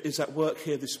Spirit is at work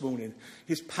here this morning.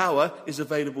 His power is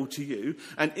available to you.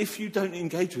 And if you don't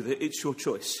engage with it, it's your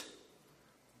choice.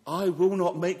 I will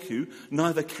not make you,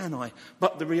 neither can I.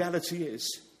 But the reality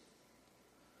is,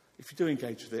 if you do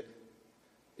engage with it,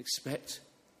 expect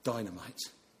dynamite.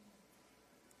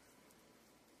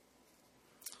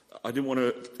 I didn't want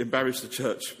to embarrass the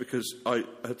church because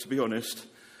to be honest,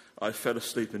 I fell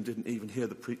asleep and didn't even hear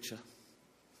the preacher.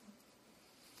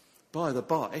 By the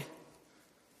by,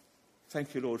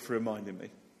 thank you, Lord, for reminding me.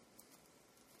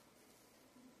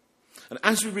 And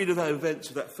as we read of the events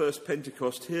of that first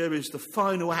Pentecost, here is the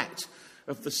final act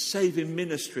of the saving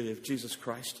ministry of Jesus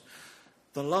Christ.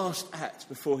 the last act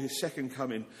before his second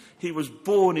coming. He was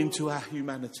born into our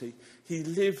humanity. He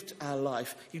lived our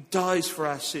life. He dies for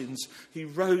our sins. He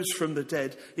rose from the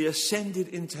dead. He ascended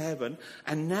into heaven.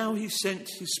 And now he sent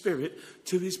his Spirit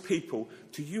to his people,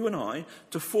 to you and I,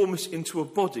 to form us into a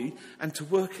body and to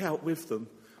work out with them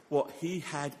what he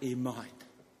had in mind.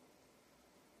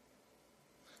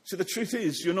 So the truth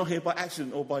is, you're not here by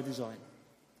accident or by design.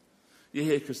 You're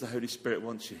here because the Holy Spirit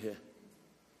wants you here.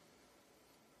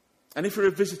 And if you're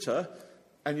a visitor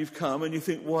and you've come and you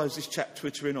think, why is this chap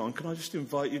twittering on? Can I just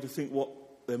invite you to think what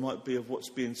there might be of what's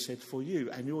being said for you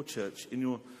and your church in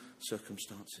your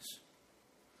circumstances.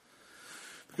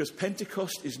 Because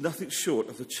Pentecost is nothing short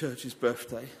of the church's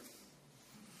birthday.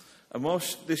 And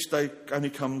whilst this day only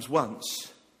comes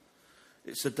once,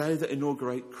 it's a day that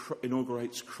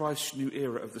inaugurates Christ's new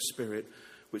era of the Spirit,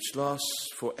 which lasts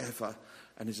forever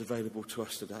and is available to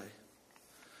us today.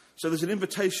 So there's an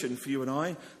invitation for you and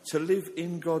I to live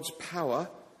in God's power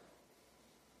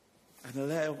and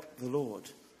allow the Lord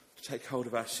to take hold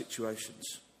of our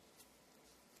situations.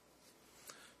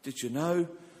 Did you know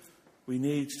we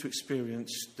need to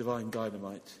experience divine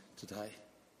dynamite today?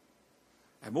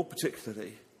 And more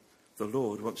particularly, the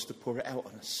Lord wants to pour it out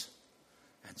on us.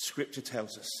 And Scripture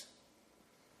tells us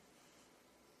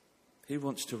he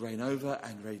wants to reign over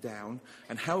and reign down.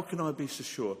 And how can I be so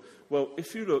sure? Well,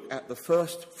 if you look at the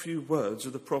first few words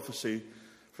of the prophecy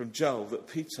from Joel that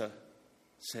Peter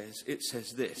says, it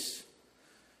says this: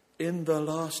 in the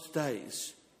last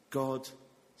days, God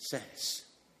says.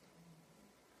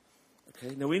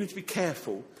 Okay, now we need to be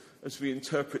careful as we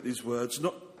interpret these words,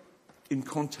 not in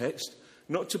context,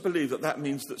 not to believe that that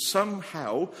means that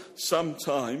somehow,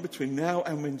 sometime between now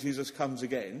and when Jesus comes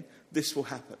again, this will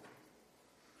happen.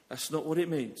 That's not what it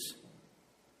means.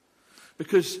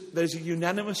 Because there's a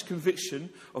unanimous conviction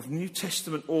of New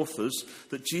Testament authors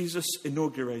that Jesus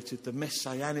inaugurated the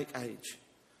Messianic age.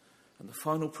 And the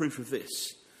final proof of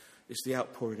this is the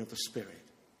outpouring of the Spirit.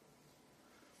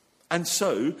 And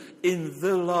so, in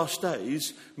the last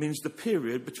days means the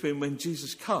period between when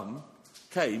Jesus came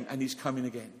and he's coming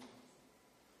again.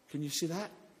 Can you see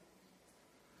that?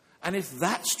 And if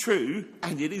that's true,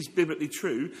 and it is biblically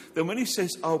true, then when he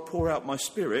says, I'll pour out my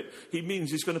Spirit, he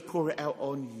means he's going to pour it out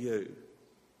on you.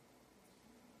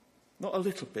 Not a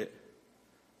little bit,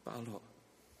 but a lot.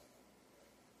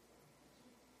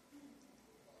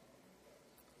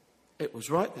 It was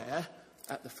right there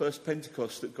at the first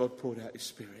Pentecost that God poured out his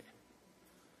Spirit.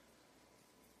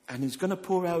 And he's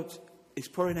pouring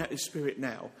out his Spirit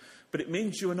now. But it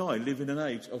means you and I live in an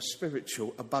age of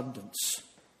spiritual abundance.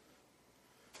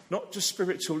 Not just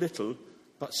spiritual little,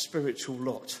 but spiritual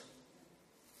lot.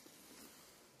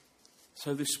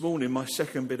 So this morning, my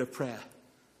second bit of prayer.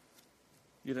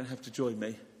 You don't have to join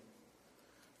me.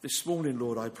 This morning,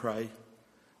 Lord, I pray,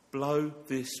 blow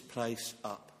this place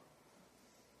up.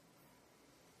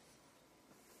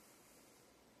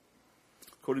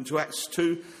 According to Acts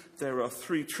 2, there are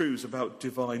 3 truths about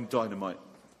divine dynamite.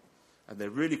 And they're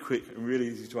really quick and really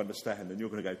easy to understand. And you're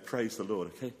going to go, praise the Lord,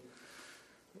 okay?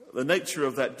 The nature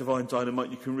of that divine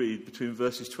dynamite you can read between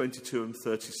verses 22 and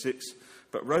 36.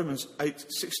 But Romans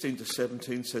 8:16 to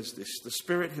 17 says this: the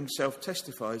Spirit himself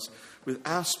testifies with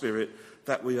our spirit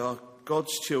that we are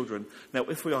God's children. Now,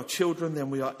 if we are children, then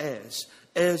we are heirs,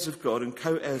 heirs of God and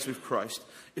co-heirs with Christ,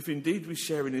 if indeed we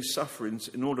share in his sufferings,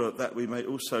 in order that we may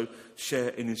also share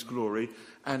in his glory.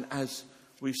 And as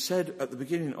we said at the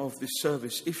beginning of this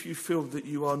service, if you feel that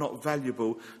you are not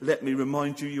valuable, let me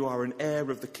remind you, you are an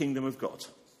heir of the kingdom of God.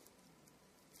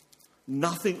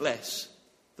 Nothing less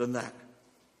than that.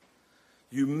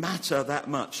 You matter that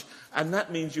much. And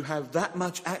that means you have that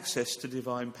much access to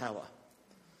divine power.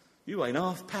 You ain't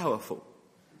half powerful.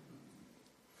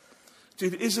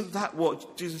 Dude, isn't that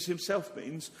what Jesus himself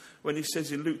means when he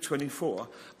says in Luke 24,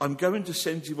 I'm going to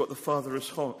send you what the Father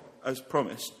has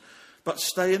promised, but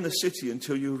stay in the city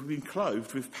until you've been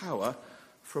clothed with power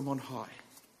from on high.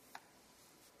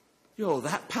 You're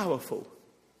that powerful.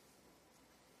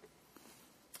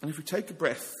 And if we take a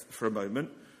breath for a moment,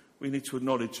 we need to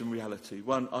acknowledge some reality.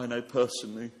 One I know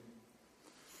personally.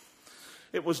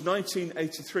 It was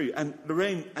 1983, and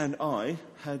Lorraine and I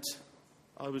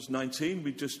was 19,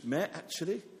 we just met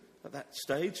actually at that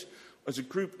stage. As a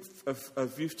group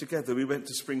of youth together, we went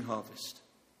to Spring Harvest.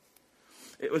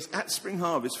 It was at Spring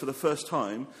Harvest for the first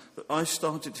time that I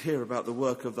started to hear about the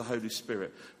work of the Holy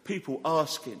Spirit. People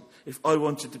asking if I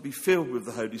wanted to be filled with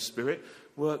the Holy Spirit,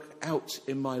 work out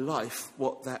in my life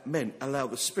what that meant. Allow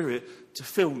the Spirit to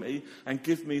fill me and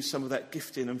give me some of that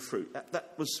gifting and fruit.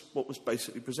 That was what was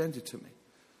basically presented to me.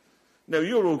 Now,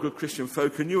 you're all good Christian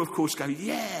folk, and you, of course, go,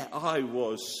 yeah, I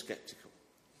was sceptical.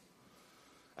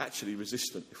 actually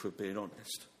resistant, if we're being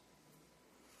honest.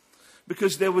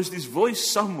 Because there was this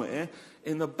voice somewhere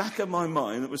in the back of my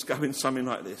mind that was going something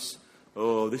like this.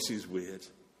 Oh, this is weird.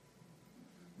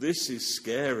 This is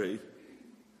scary.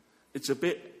 It's a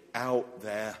bit out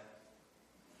there.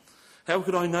 How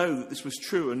could I know that this was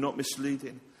true and not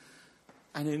misleading?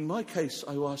 And in my case,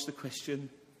 I asked the question,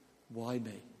 why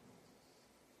me?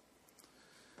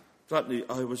 Bluntly,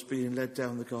 I was being led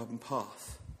down the garden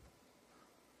path.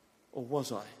 Or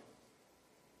was I?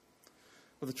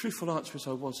 Well, the truthful answer is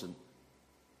I wasn't.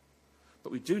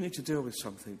 But we do need to deal with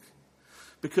something.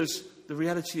 Because the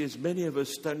reality is many of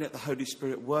us don't let the Holy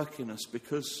Spirit work in us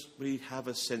because we have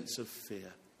a sense of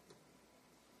fear.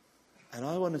 And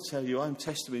I want to tell you, I'm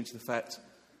testimony to the fact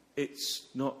it's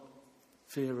not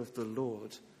fear of the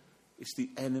Lord. It's the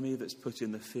enemy that's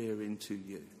putting the fear into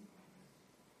you.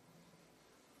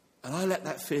 And I let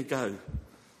that fear go.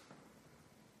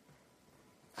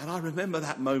 And I remember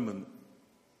that moment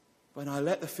when I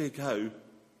let the fear go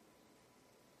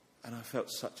and I felt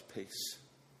such peace.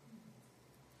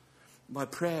 My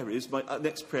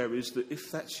next prayer is that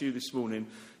if that's you this morning,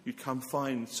 you come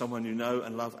find someone you know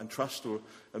and love and trust, or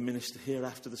a minister here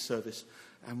after the service,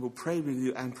 and we'll pray with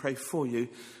you and pray for you.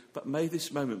 But may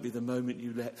this moment be the moment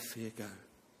you let fear go.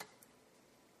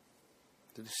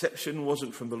 The deception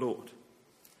wasn't from the Lord.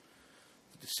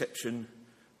 The deception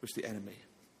was the enemy.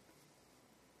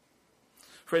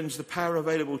 Friends, the power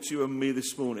available to you and me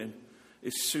this morning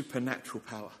is supernatural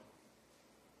power.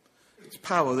 It's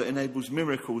power that enables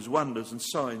miracles, wonders and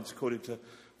signs, according to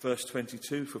verse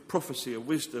 22, for prophecy and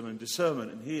wisdom and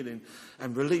discernment and healing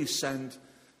and release and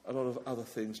a lot of other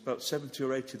things. About 70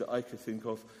 or 80 that I could think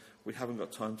of. We haven't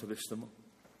got time to list them all.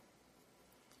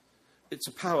 It's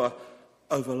a power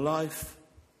over life,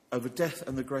 over death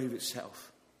and the grave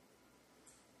itself.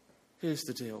 Here's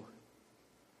the deal.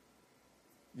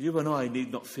 You and I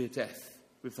need not fear death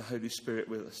with the Holy Spirit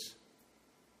with us,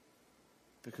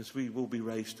 because we will be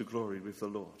raised to glory with the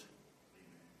Lord.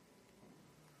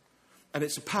 And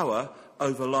it's a power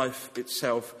over life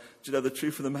itself. Do you know, the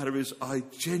truth of the matter is, I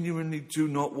genuinely do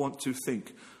not want to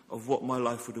think of what my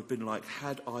life would have been like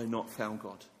had I not found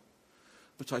God.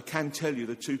 But I can tell you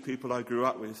the two people I grew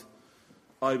up with,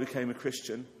 I became a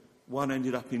Christian, one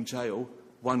ended up in jail,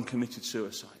 one committed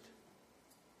suicide.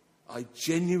 I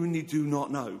genuinely do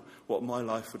not know what my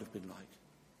life would have been like.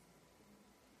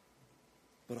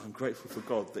 But I'm grateful for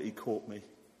God that he caught me.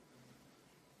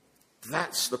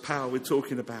 That's the power we're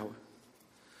talking about.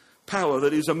 Power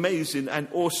that is amazing and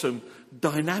awesome,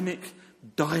 dynamic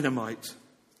dynamite.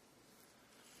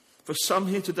 For some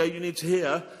here today, you need to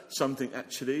hear something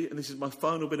actually, and this is my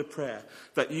final bit of prayer,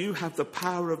 that you have the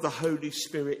power of the Holy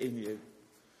Spirit in you.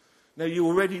 Now, you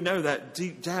already know that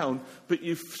deep down, but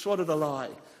you've swallowed a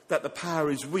lie, that the power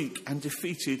is weak and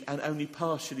defeated and only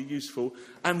partially useful,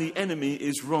 and the enemy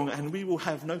is wrong, and we will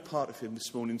have no part of him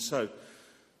this morning. So,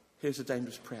 here's a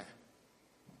dangerous prayer.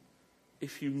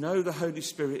 If you know the Holy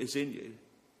Spirit is in you,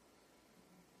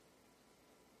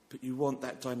 but you want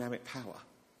that dynamic power,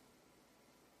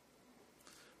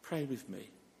 pray with me.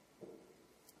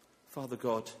 Father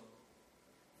God,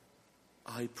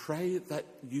 I pray that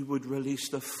you would release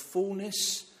the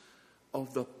fullness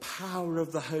of the power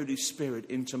of the Holy Spirit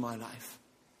into my life.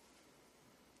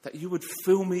 That you would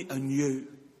fill me anew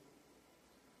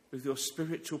with your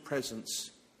spiritual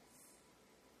presence.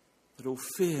 That all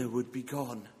fear would be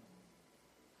gone.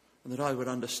 And that I would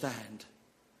understand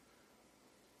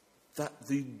that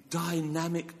the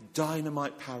dynamic,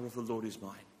 dynamite power of the Lord is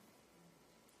mine.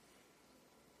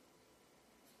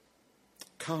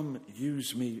 Come,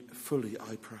 use me fully,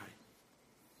 I pray.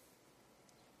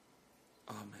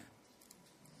 Amen.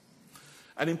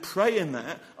 And in praying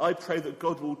that, I pray that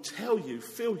God will tell you,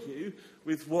 fill you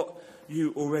with what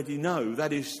you already know.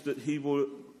 That is, that he will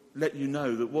let you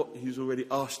know that what he's already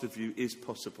asked of you is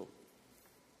possible.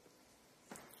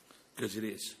 Because it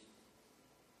is.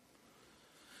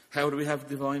 How do we have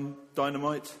divine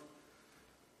dynamite?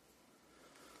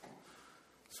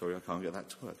 Sorry, I can't get that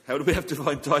to work. How do we have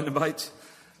divine dynamite?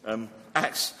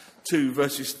 Acts 2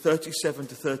 verses 37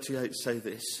 to 38 say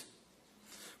this.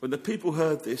 When the people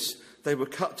heard this, they were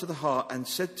cut to the heart and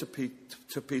said to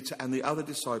Peter and the other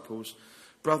disciples,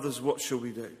 "Brothers, what shall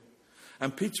we do?"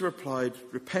 And Peter replied,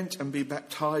 "Repent and be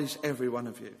baptized, every one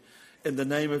of you, in the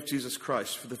name of Jesus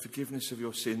Christ for the forgiveness of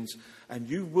your sins, and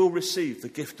you will receive the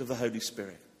gift of the Holy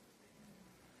Spirit."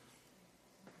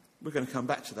 We're going to come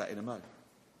back to that in a moment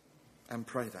and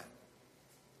pray that.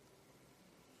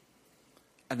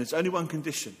 And there's only one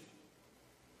condition,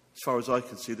 as far as I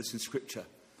can see this in Scripture,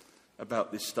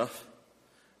 about this stuff.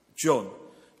 John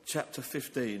chapter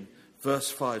 15 verse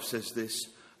 5 says this,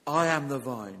 I am the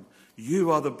vine,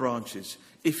 you are the branches.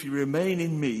 If you remain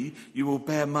in me, you will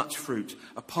bear much fruit.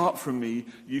 Apart from me,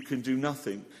 you can do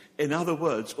nothing. In other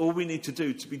words, all we need to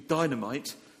do to be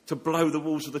dynamite, to blow the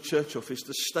walls of the church off, is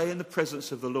to stay in the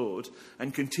presence of the Lord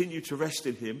and continue to rest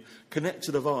in him, connect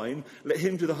to the vine, let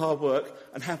him do the hard work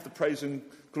and have the praise and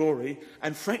glory,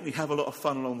 and frankly have a lot of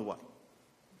fun along the way.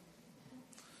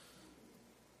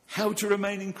 How to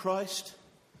remain in Christ?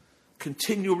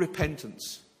 Continual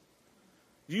repentance.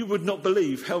 You would not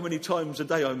believe how many times a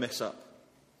day I mess up.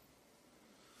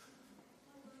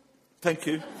 Thank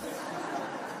you.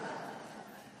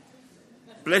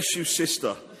 Bless you,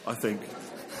 sister, I think.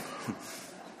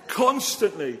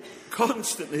 Constantly,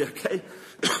 okay?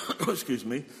 Excuse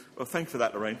me. Well, thank you for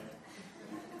that, Lorraine.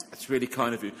 That's really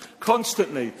kind of you.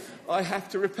 Constantly, I have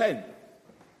to repent.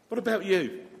 What about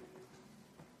you?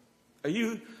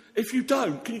 If you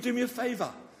don't, can you do me a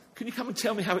favour? Can you come and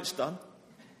tell me how it's done?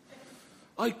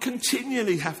 I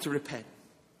continually have to repent.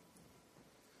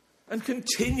 And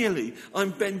continually,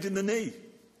 I'm bending the knee,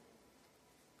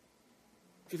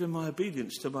 giving my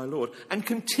obedience to my Lord. And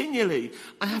continually,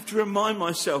 I have to remind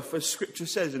myself, as Scripture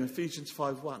says in Ephesians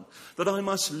 5:1, that I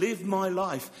must live my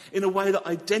life in a way that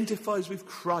identifies with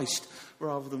Christ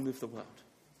rather than with the world.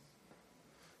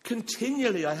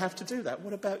 Continually, I have to do that.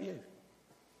 What about you?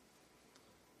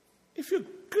 If you're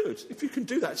good, if you can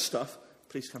do that stuff,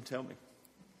 please come tell me.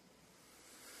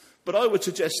 But I would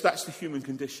suggest that's the human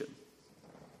condition.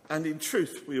 And in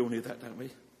truth, we all need that, don't we?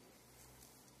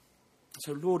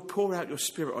 So, Lord, pour out your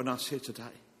Spirit on us here today.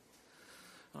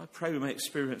 I pray we may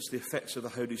experience the effects of the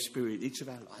Holy Spirit in each of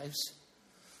our lives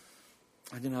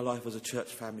and in our life as a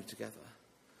church family together.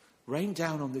 Rain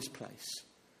down on this place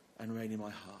and reign in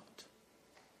my heart.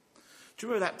 Do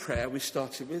you remember that prayer we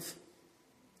started with?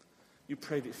 You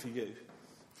prayed it for you.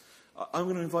 I'm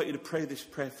going to invite you to pray this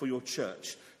prayer for your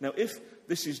church. Now, if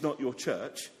this is not your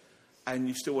church and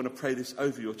you still want to pray this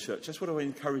over your church, that's what I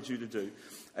encourage you to do.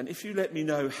 And if you let me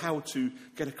know how to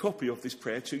get a copy of this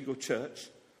prayer to your church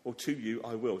or to you,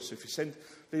 I will. So if you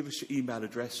leave us your email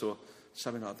address or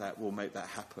something like that, we'll make that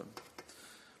happen.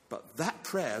 But that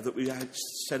prayer that we had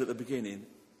said at the beginning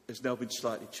has now been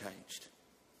slightly changed.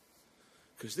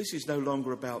 Because this is no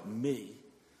longer about me.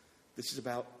 This is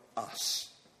about us.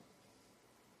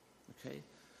 Okay?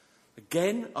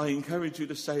 Again, I encourage you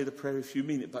to say the prayer if you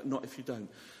mean it, but not if you don't.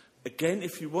 Again,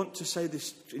 if you want to say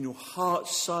this in your heart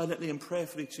silently and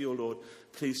prayerfully to your Lord,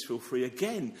 please feel free.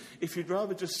 Again, if you'd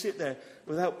rather just sit there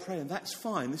without praying, that's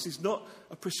fine. This is not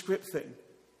a prescriptive thing.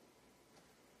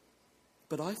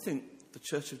 But I think the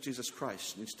Church of Jesus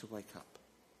Christ needs to wake up.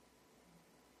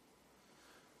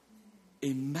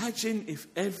 Imagine if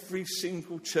every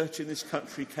single church in this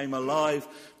country came alive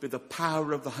with the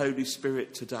power of the Holy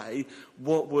Spirit today.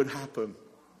 What would happen?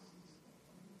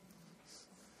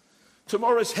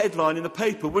 Tomorrow's headline in the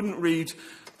paper wouldn't read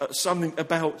something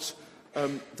about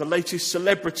the latest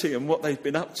celebrity and what they've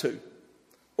been up to.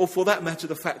 Or for that matter,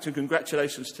 the fact, and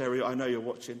congratulations, Terry, I know you're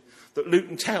watching, that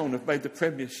Luton Town have made the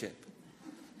Premiership.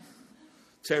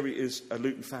 Terry is a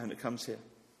Luton fan that comes here.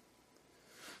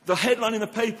 The headline in the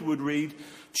paper would read,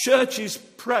 churches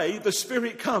pray, the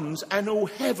Spirit comes, and all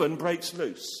heaven breaks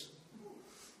loose.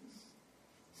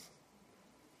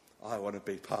 I want to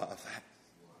be part of that.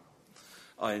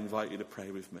 I invite you to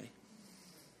pray with me.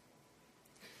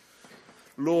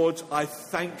 Lord, I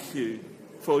thank you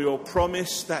for your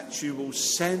promise that you will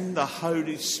send the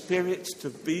Holy Spirit to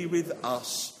be with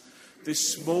us.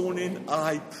 This morning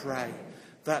I pray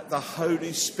that the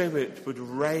Holy Spirit would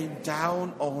rain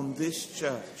down on this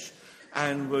church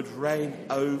and would reign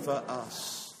over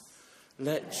us.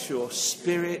 Let your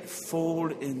Spirit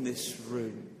fall in this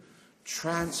room,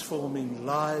 transforming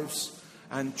lives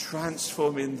and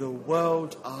transforming the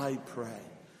world, I pray.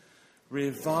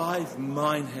 Revive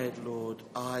Minehead, Lord,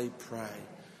 I pray,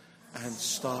 and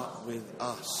start with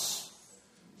us.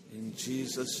 In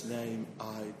Jesus' name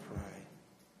I pray.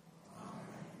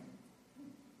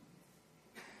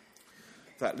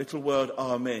 That little word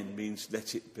amen means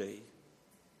let it be.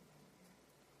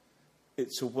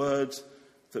 It's a word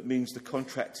that means the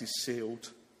contract is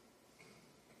sealed.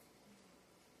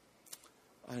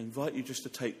 I invite you just to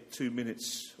take 2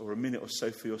 minutes or a minute or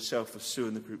so for yourself as Sue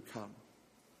and the group come.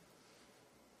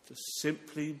 To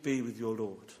simply be with your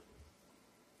Lord.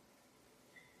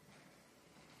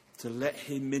 To let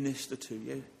him minister to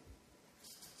you.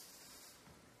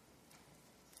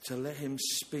 To let him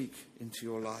speak into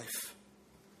your life.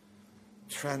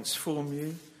 Transform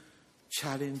you,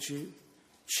 challenge you,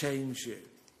 change you.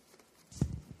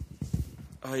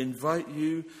 I invite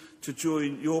you to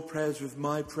join your prayers with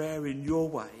my prayer in your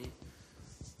way,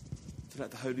 to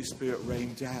let the Holy Spirit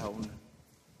rain down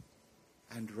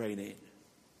and reign in.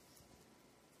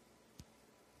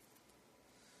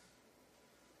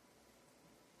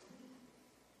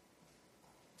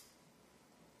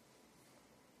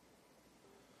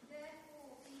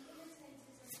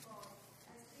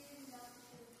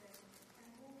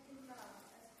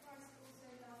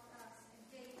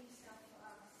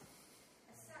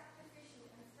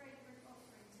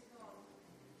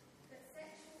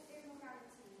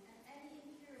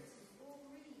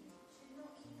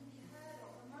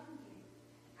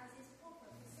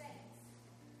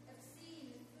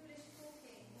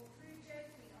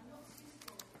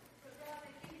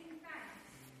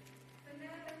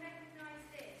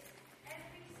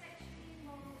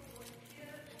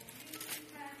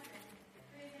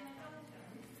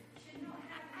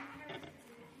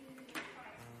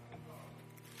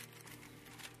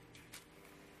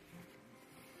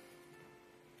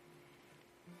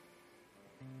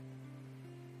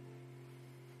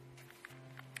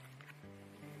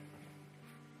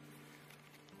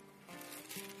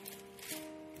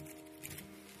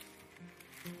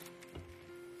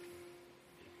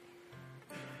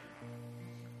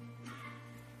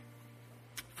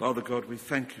 Father God, we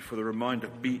thank you for the reminder,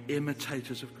 be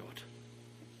imitators of God.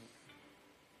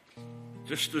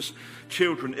 Just as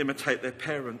children imitate their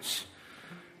parents,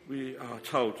 we are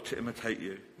told to imitate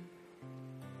you.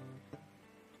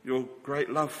 Your great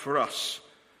love for us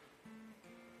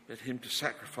led him to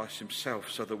sacrifice himself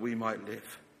so that we might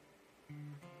live.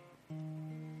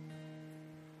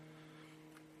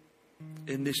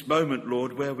 In this moment,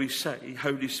 Lord, where we say,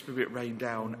 Holy Spirit, rain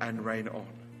down and rain on,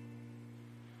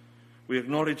 we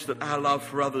acknowledge that our love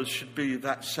for others should be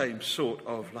that same sort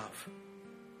of love.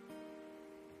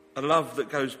 A love that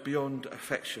goes beyond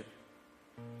affection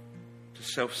to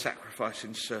self-sacrifice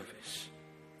in service.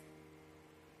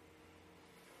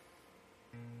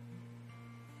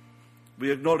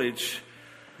 We acknowledge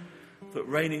that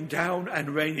raining down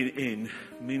and raining in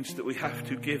means that we have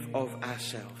to give of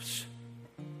ourselves.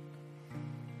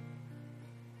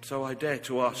 So I dare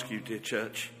to ask you, dear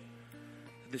church,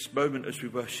 at this moment as we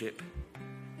worship,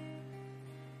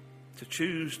 to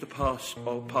choose the path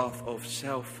of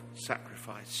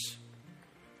self-sacrifice.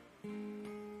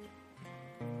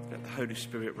 Let the Holy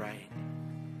Spirit reign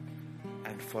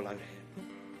and follow him.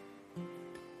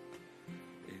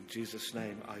 In Jesus'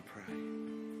 name I pray.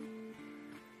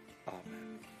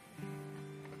 Amen.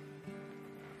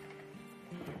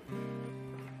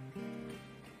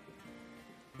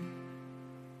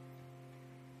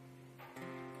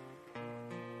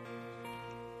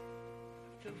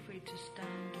 Feel free to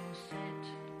stand or sit.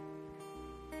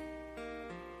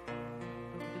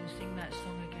 We're going to sing that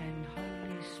song again.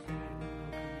 Holy Spirit, we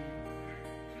welcome you.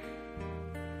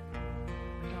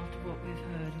 And after what we've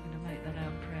heard, we're going to make that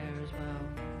our prayer as well.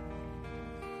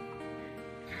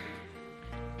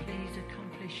 Please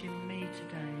accomplish in me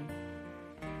today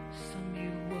some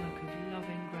new work of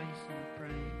loving grace, I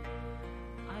pray.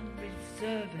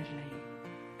 Unreservedly,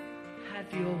 have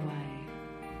your way.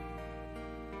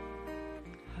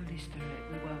 Holy Spirit,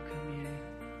 we welcome you.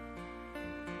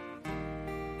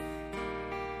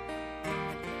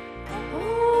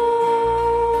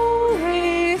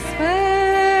 Holy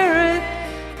Spirit,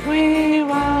 we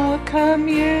welcome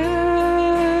you.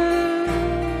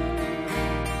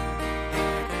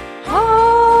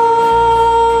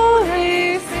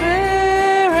 Holy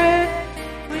Spirit,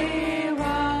 we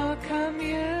welcome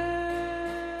you.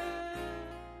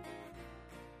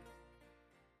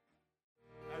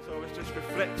 As I was just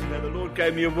reflecting there, the Lord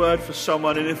gave me a word for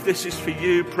someone, and if this is for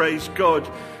you, praise God.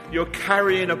 You're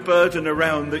carrying a burden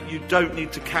around that you don't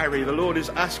need to carry. The Lord is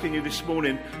asking you this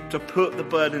morning to put the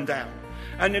burden down.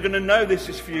 And you're going to know this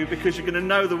is for you because you're going to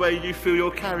know the way you feel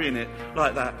you're carrying it,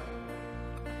 like that.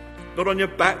 Not on your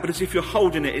back, but as if you're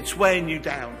holding it. It's weighing you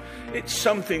down. It's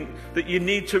something that you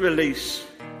need to release.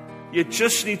 You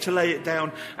just need to lay it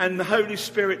down. And the Holy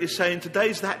Spirit is saying,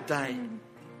 today's that day.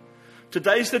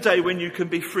 Today's the day when you can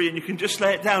be free and you can just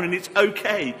lay it down and it's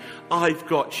okay. I've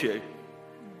got you.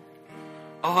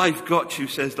 I've got you,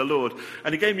 says the Lord.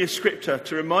 And he gave me a scripture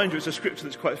to remind you. It's a scripture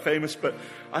that's quite famous, but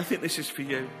I think this is for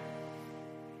you.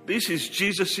 This is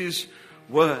Jesus'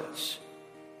 words.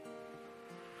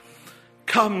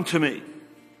 Come to me,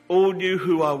 all you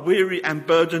who are weary and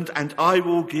burdened, and I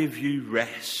will give you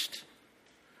rest.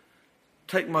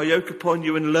 Take my yoke upon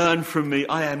you and learn from me.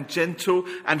 I am gentle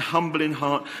and humble in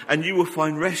heart, and you will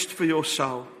find rest for your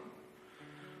soul.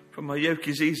 For my yoke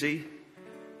is easy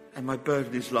and my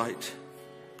burden is light.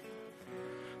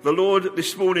 The Lord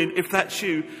this morning, if that's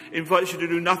you, invites you to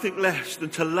do nothing less than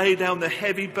to lay down the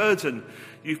heavy burden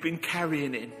you've been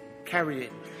carrying,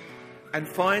 and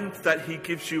find that he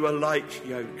gives you a light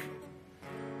yoke.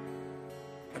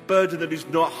 A burden that is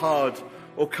not hard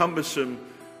or cumbersome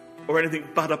or anything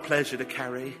but a pleasure to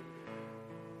carry.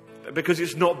 Because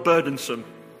it's not burdensome.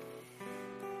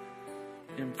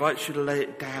 He invites you to lay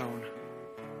it down.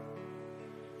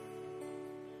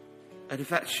 And if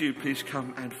that's you, please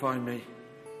come and find me.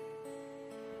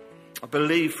 I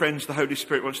believe, friends, the Holy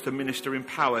Spirit wants to minister in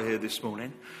power here this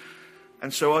morning.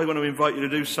 And so I want to invite you to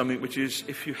do something, which is,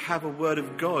 if you have a word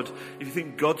of God, if you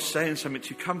think God's saying something to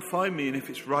you, come find me. And if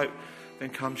it's right, then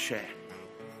come share.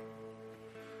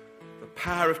 The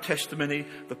power of testimony,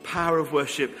 the power of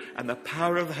worship, and the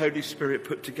power of the Holy Spirit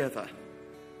put together.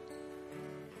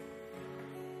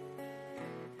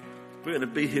 We're going to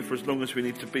be here for as long as we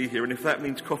need to be here. And if that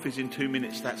means coffee's in 2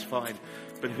 minutes, that's fine.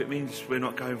 But if it means we're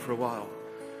not going for a while,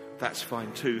 that's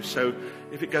fine too. So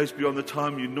if it goes beyond the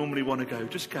time you normally want to go,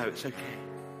 just go. It's okay.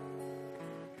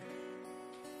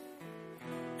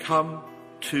 Come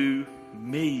to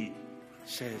me,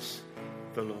 says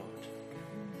the Lord.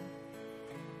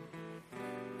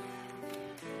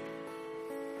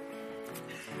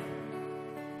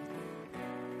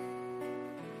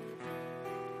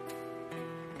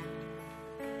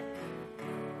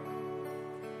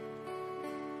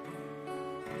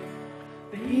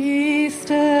 Be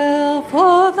still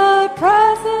for the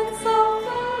presence of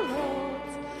the Lord,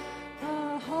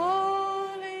 the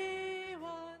Holy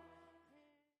One.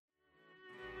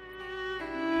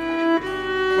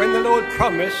 When the Lord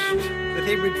promised that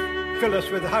he would fill us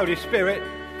with the Holy Spirit,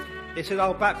 he said,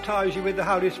 I'll baptize you with the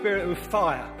Holy Spirit and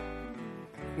fire.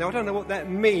 Now, I don't know what that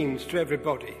means to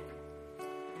everybody,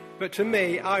 but to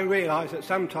me, I realise that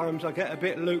sometimes I get a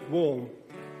bit lukewarm.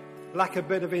 Lack a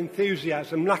bit of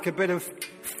enthusiasm, lack a bit of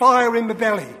fire in my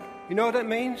belly. You know what that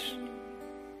means?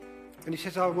 And he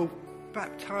says, I will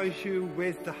baptize you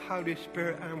with the Holy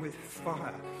Spirit and with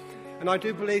fire. And I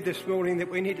do believe this morning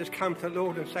that we need to come to the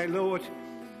Lord and say, Lord,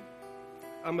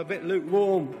 I'm a bit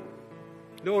lukewarm.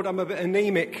 Lord, I'm a bit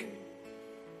anemic.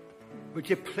 Would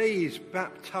you please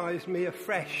baptize me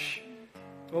afresh?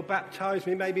 Or baptize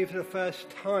me maybe for the first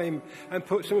time and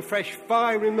put some fresh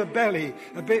fire in my belly,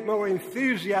 a bit more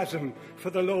enthusiasm for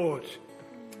the Lord.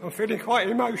 I'm feeling quite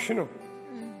emotional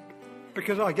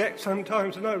because I get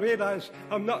sometimes and I realise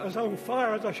I'm not as on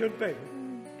fire as I should be.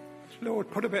 Lord,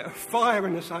 put a bit of fire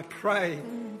in us, I pray.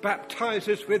 Baptize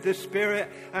us with the Spirit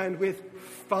and with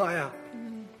fire.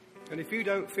 And if you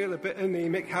don't feel a bit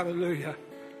anemic, hallelujah.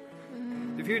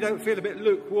 If you don't feel a bit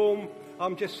lukewarm,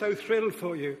 I'm just so thrilled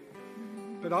for you.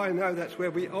 But I know that's where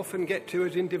we often get to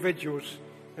as individuals,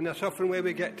 and that's often where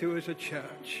we get to as a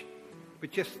church. We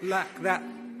just lack that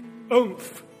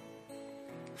oomph.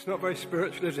 It's not very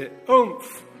spiritual, is it?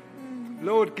 Oomph.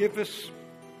 Lord, give us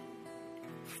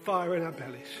fire in our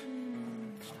bellies.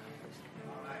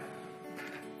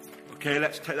 Okay,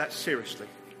 let's take that seriously.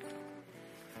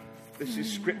 This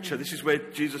is scripture. This is where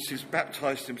Jesus has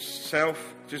baptized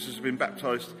himself. Jesus has been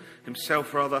baptized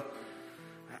himself, rather.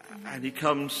 And he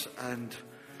comes and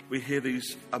we hear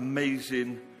these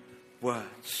amazing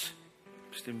words.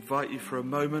 Just invite you for a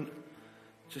moment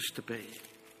just to be.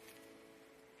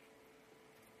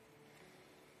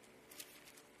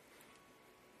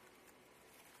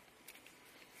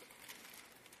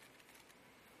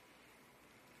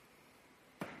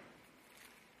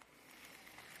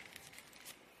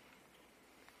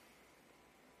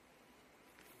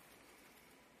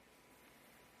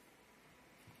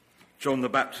 John the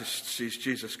Baptist sees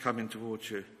Jesus coming towards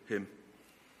him.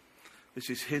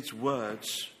 This is his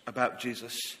words about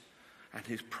Jesus and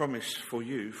his promise for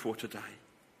you for today.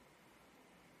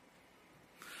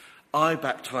 I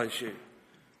baptize you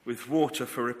with water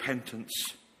for repentance,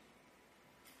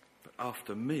 but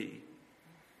after me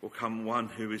will come one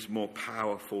who is more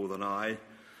powerful than I,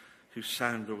 whose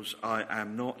sandals I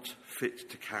am not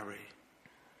fit to carry.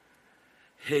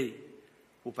 He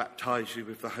will baptize you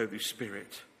with the Holy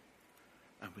Spirit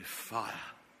and with fire.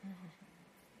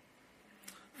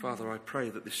 Father, I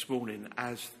pray that this morning,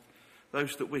 as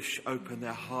those that wish open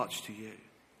their hearts to you,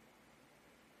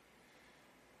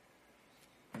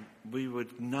 we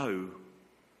would know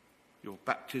your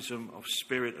baptism of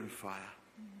spirit and fire,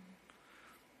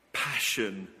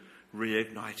 passion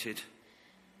reignited,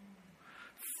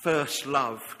 first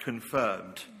love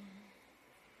confirmed,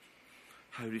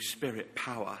 Holy Spirit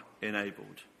power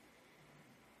enabled.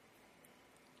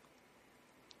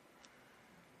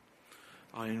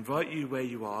 I invite you where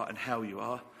you are and how you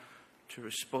are to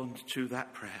respond to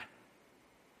that prayer.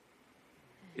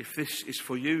 If this is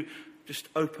for you, just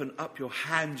open up your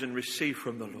hands and receive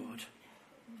from the Lord.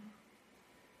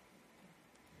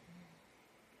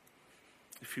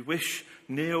 If you wish,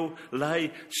 kneel,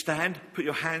 lay, stand, put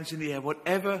your hands in the air,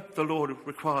 whatever the Lord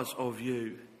requires of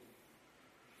you.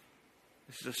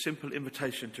 This is a simple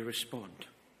invitation to respond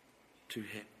to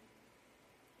him.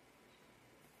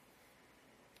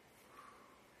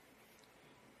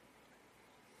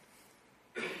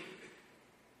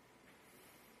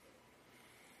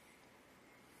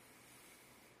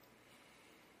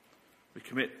 We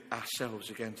commit ourselves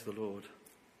again to the Lord.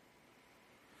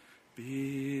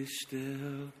 Be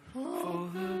still, for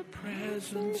the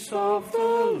presence of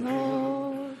the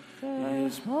Lord,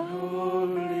 His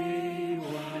Holy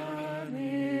One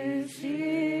is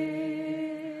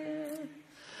here.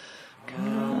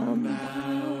 Come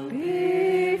bow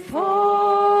before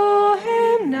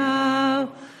Him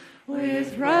now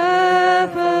with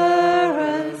reverence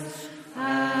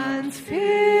and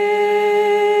fear.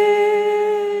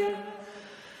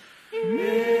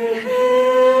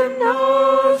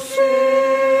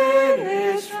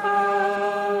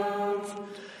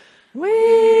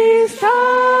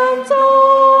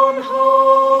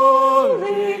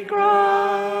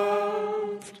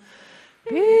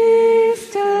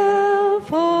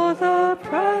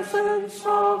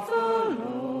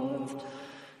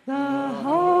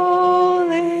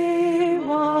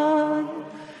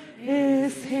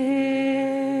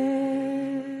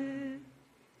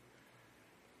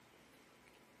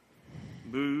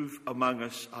 Among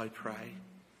us, I pray.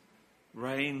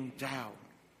 Rain down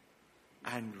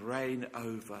and reign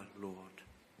over, Lord.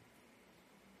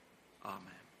 Amen.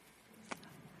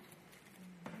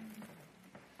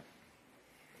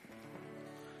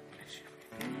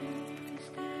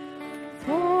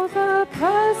 For the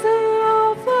presence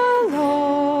of the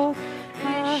Lord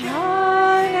is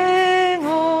shining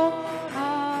all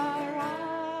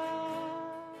around.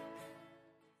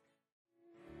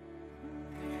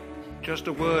 Just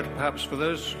a word perhaps for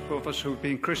those of us who have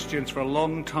been Christians for a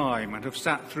long time and have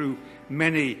sat through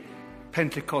many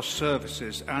Pentecost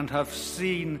services and have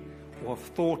seen or have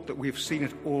thought that we've seen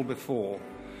it all before.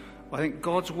 I think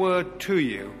God's word to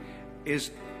you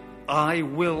is, I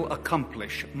will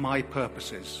accomplish my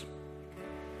purposes.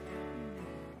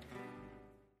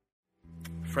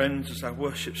 Friends, as our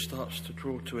worship starts to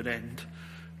draw to an end,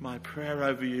 my prayer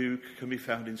over you can be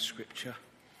found in Scripture.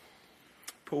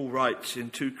 Paul writes in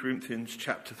 2 Corinthians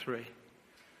chapter 3,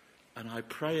 and I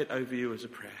pray it over you as a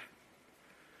prayer.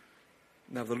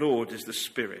 Now the Lord is the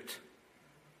Spirit,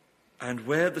 and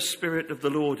where the Spirit of the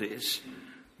Lord is,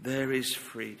 there is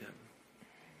freedom.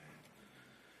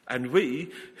 And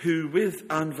we, who with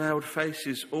unveiled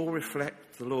faces all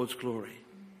reflect the Lord's glory,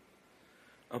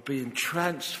 are being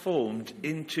transformed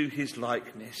into his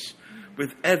likeness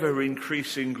with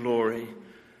ever-increasing glory,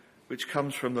 which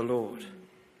comes from the Lord,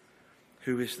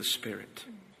 who is the Spirit.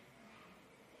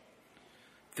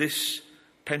 This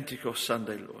Pentecost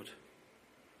Sunday, Lord,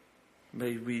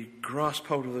 may we grasp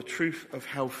hold of the truth of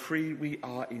how free we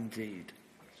are indeed.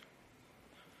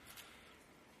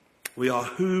 We are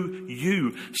who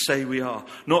you say we are,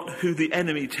 not who the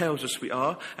enemy tells us we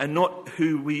are, and not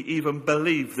who we even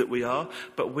believe that we are,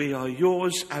 but we are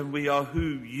yours and we are who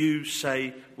you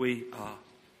say we are.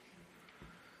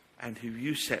 And who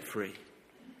you set free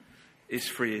is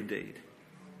free indeed.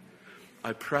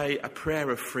 I pray a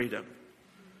prayer of freedom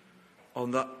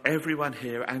on everyone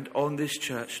here and on this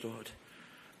church, Lord,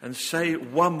 and say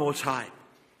one more time,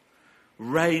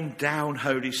 rain down,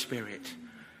 Holy Spirit,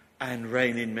 and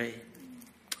reign in me.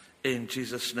 In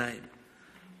Jesus' name,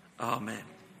 amen.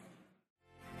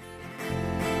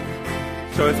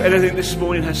 So if anything this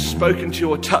morning has spoken to you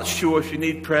or touched you, or if you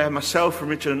need prayer, myself and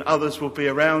Richard and others will be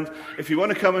around. If you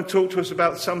want to come and talk to us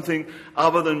about something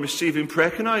other than receiving prayer,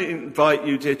 can I invite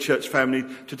you, dear church family,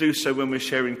 to do so when we're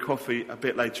sharing coffee a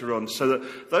bit later on, so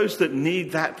that those that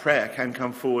need that prayer can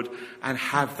come forward and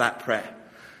have that prayer.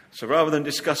 So rather than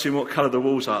discussing what colour the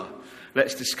walls are,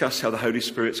 let's discuss how the Holy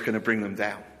Spirit's going to bring them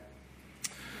down.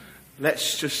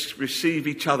 Let's just receive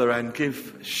each other and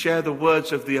share the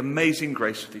words of the amazing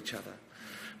grace with each other.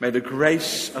 May the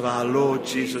grace of our Lord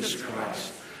Jesus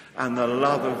Christ and the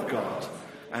love of God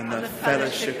and the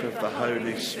fellowship of the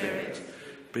Holy Spirit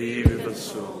be with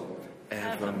us all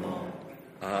evermore.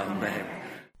 Amen.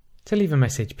 To leave a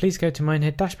message, please go to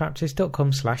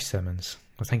minehead-baptist.com/sermons.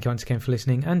 Well, thank you once again for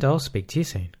listening, and I'll speak to you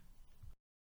soon.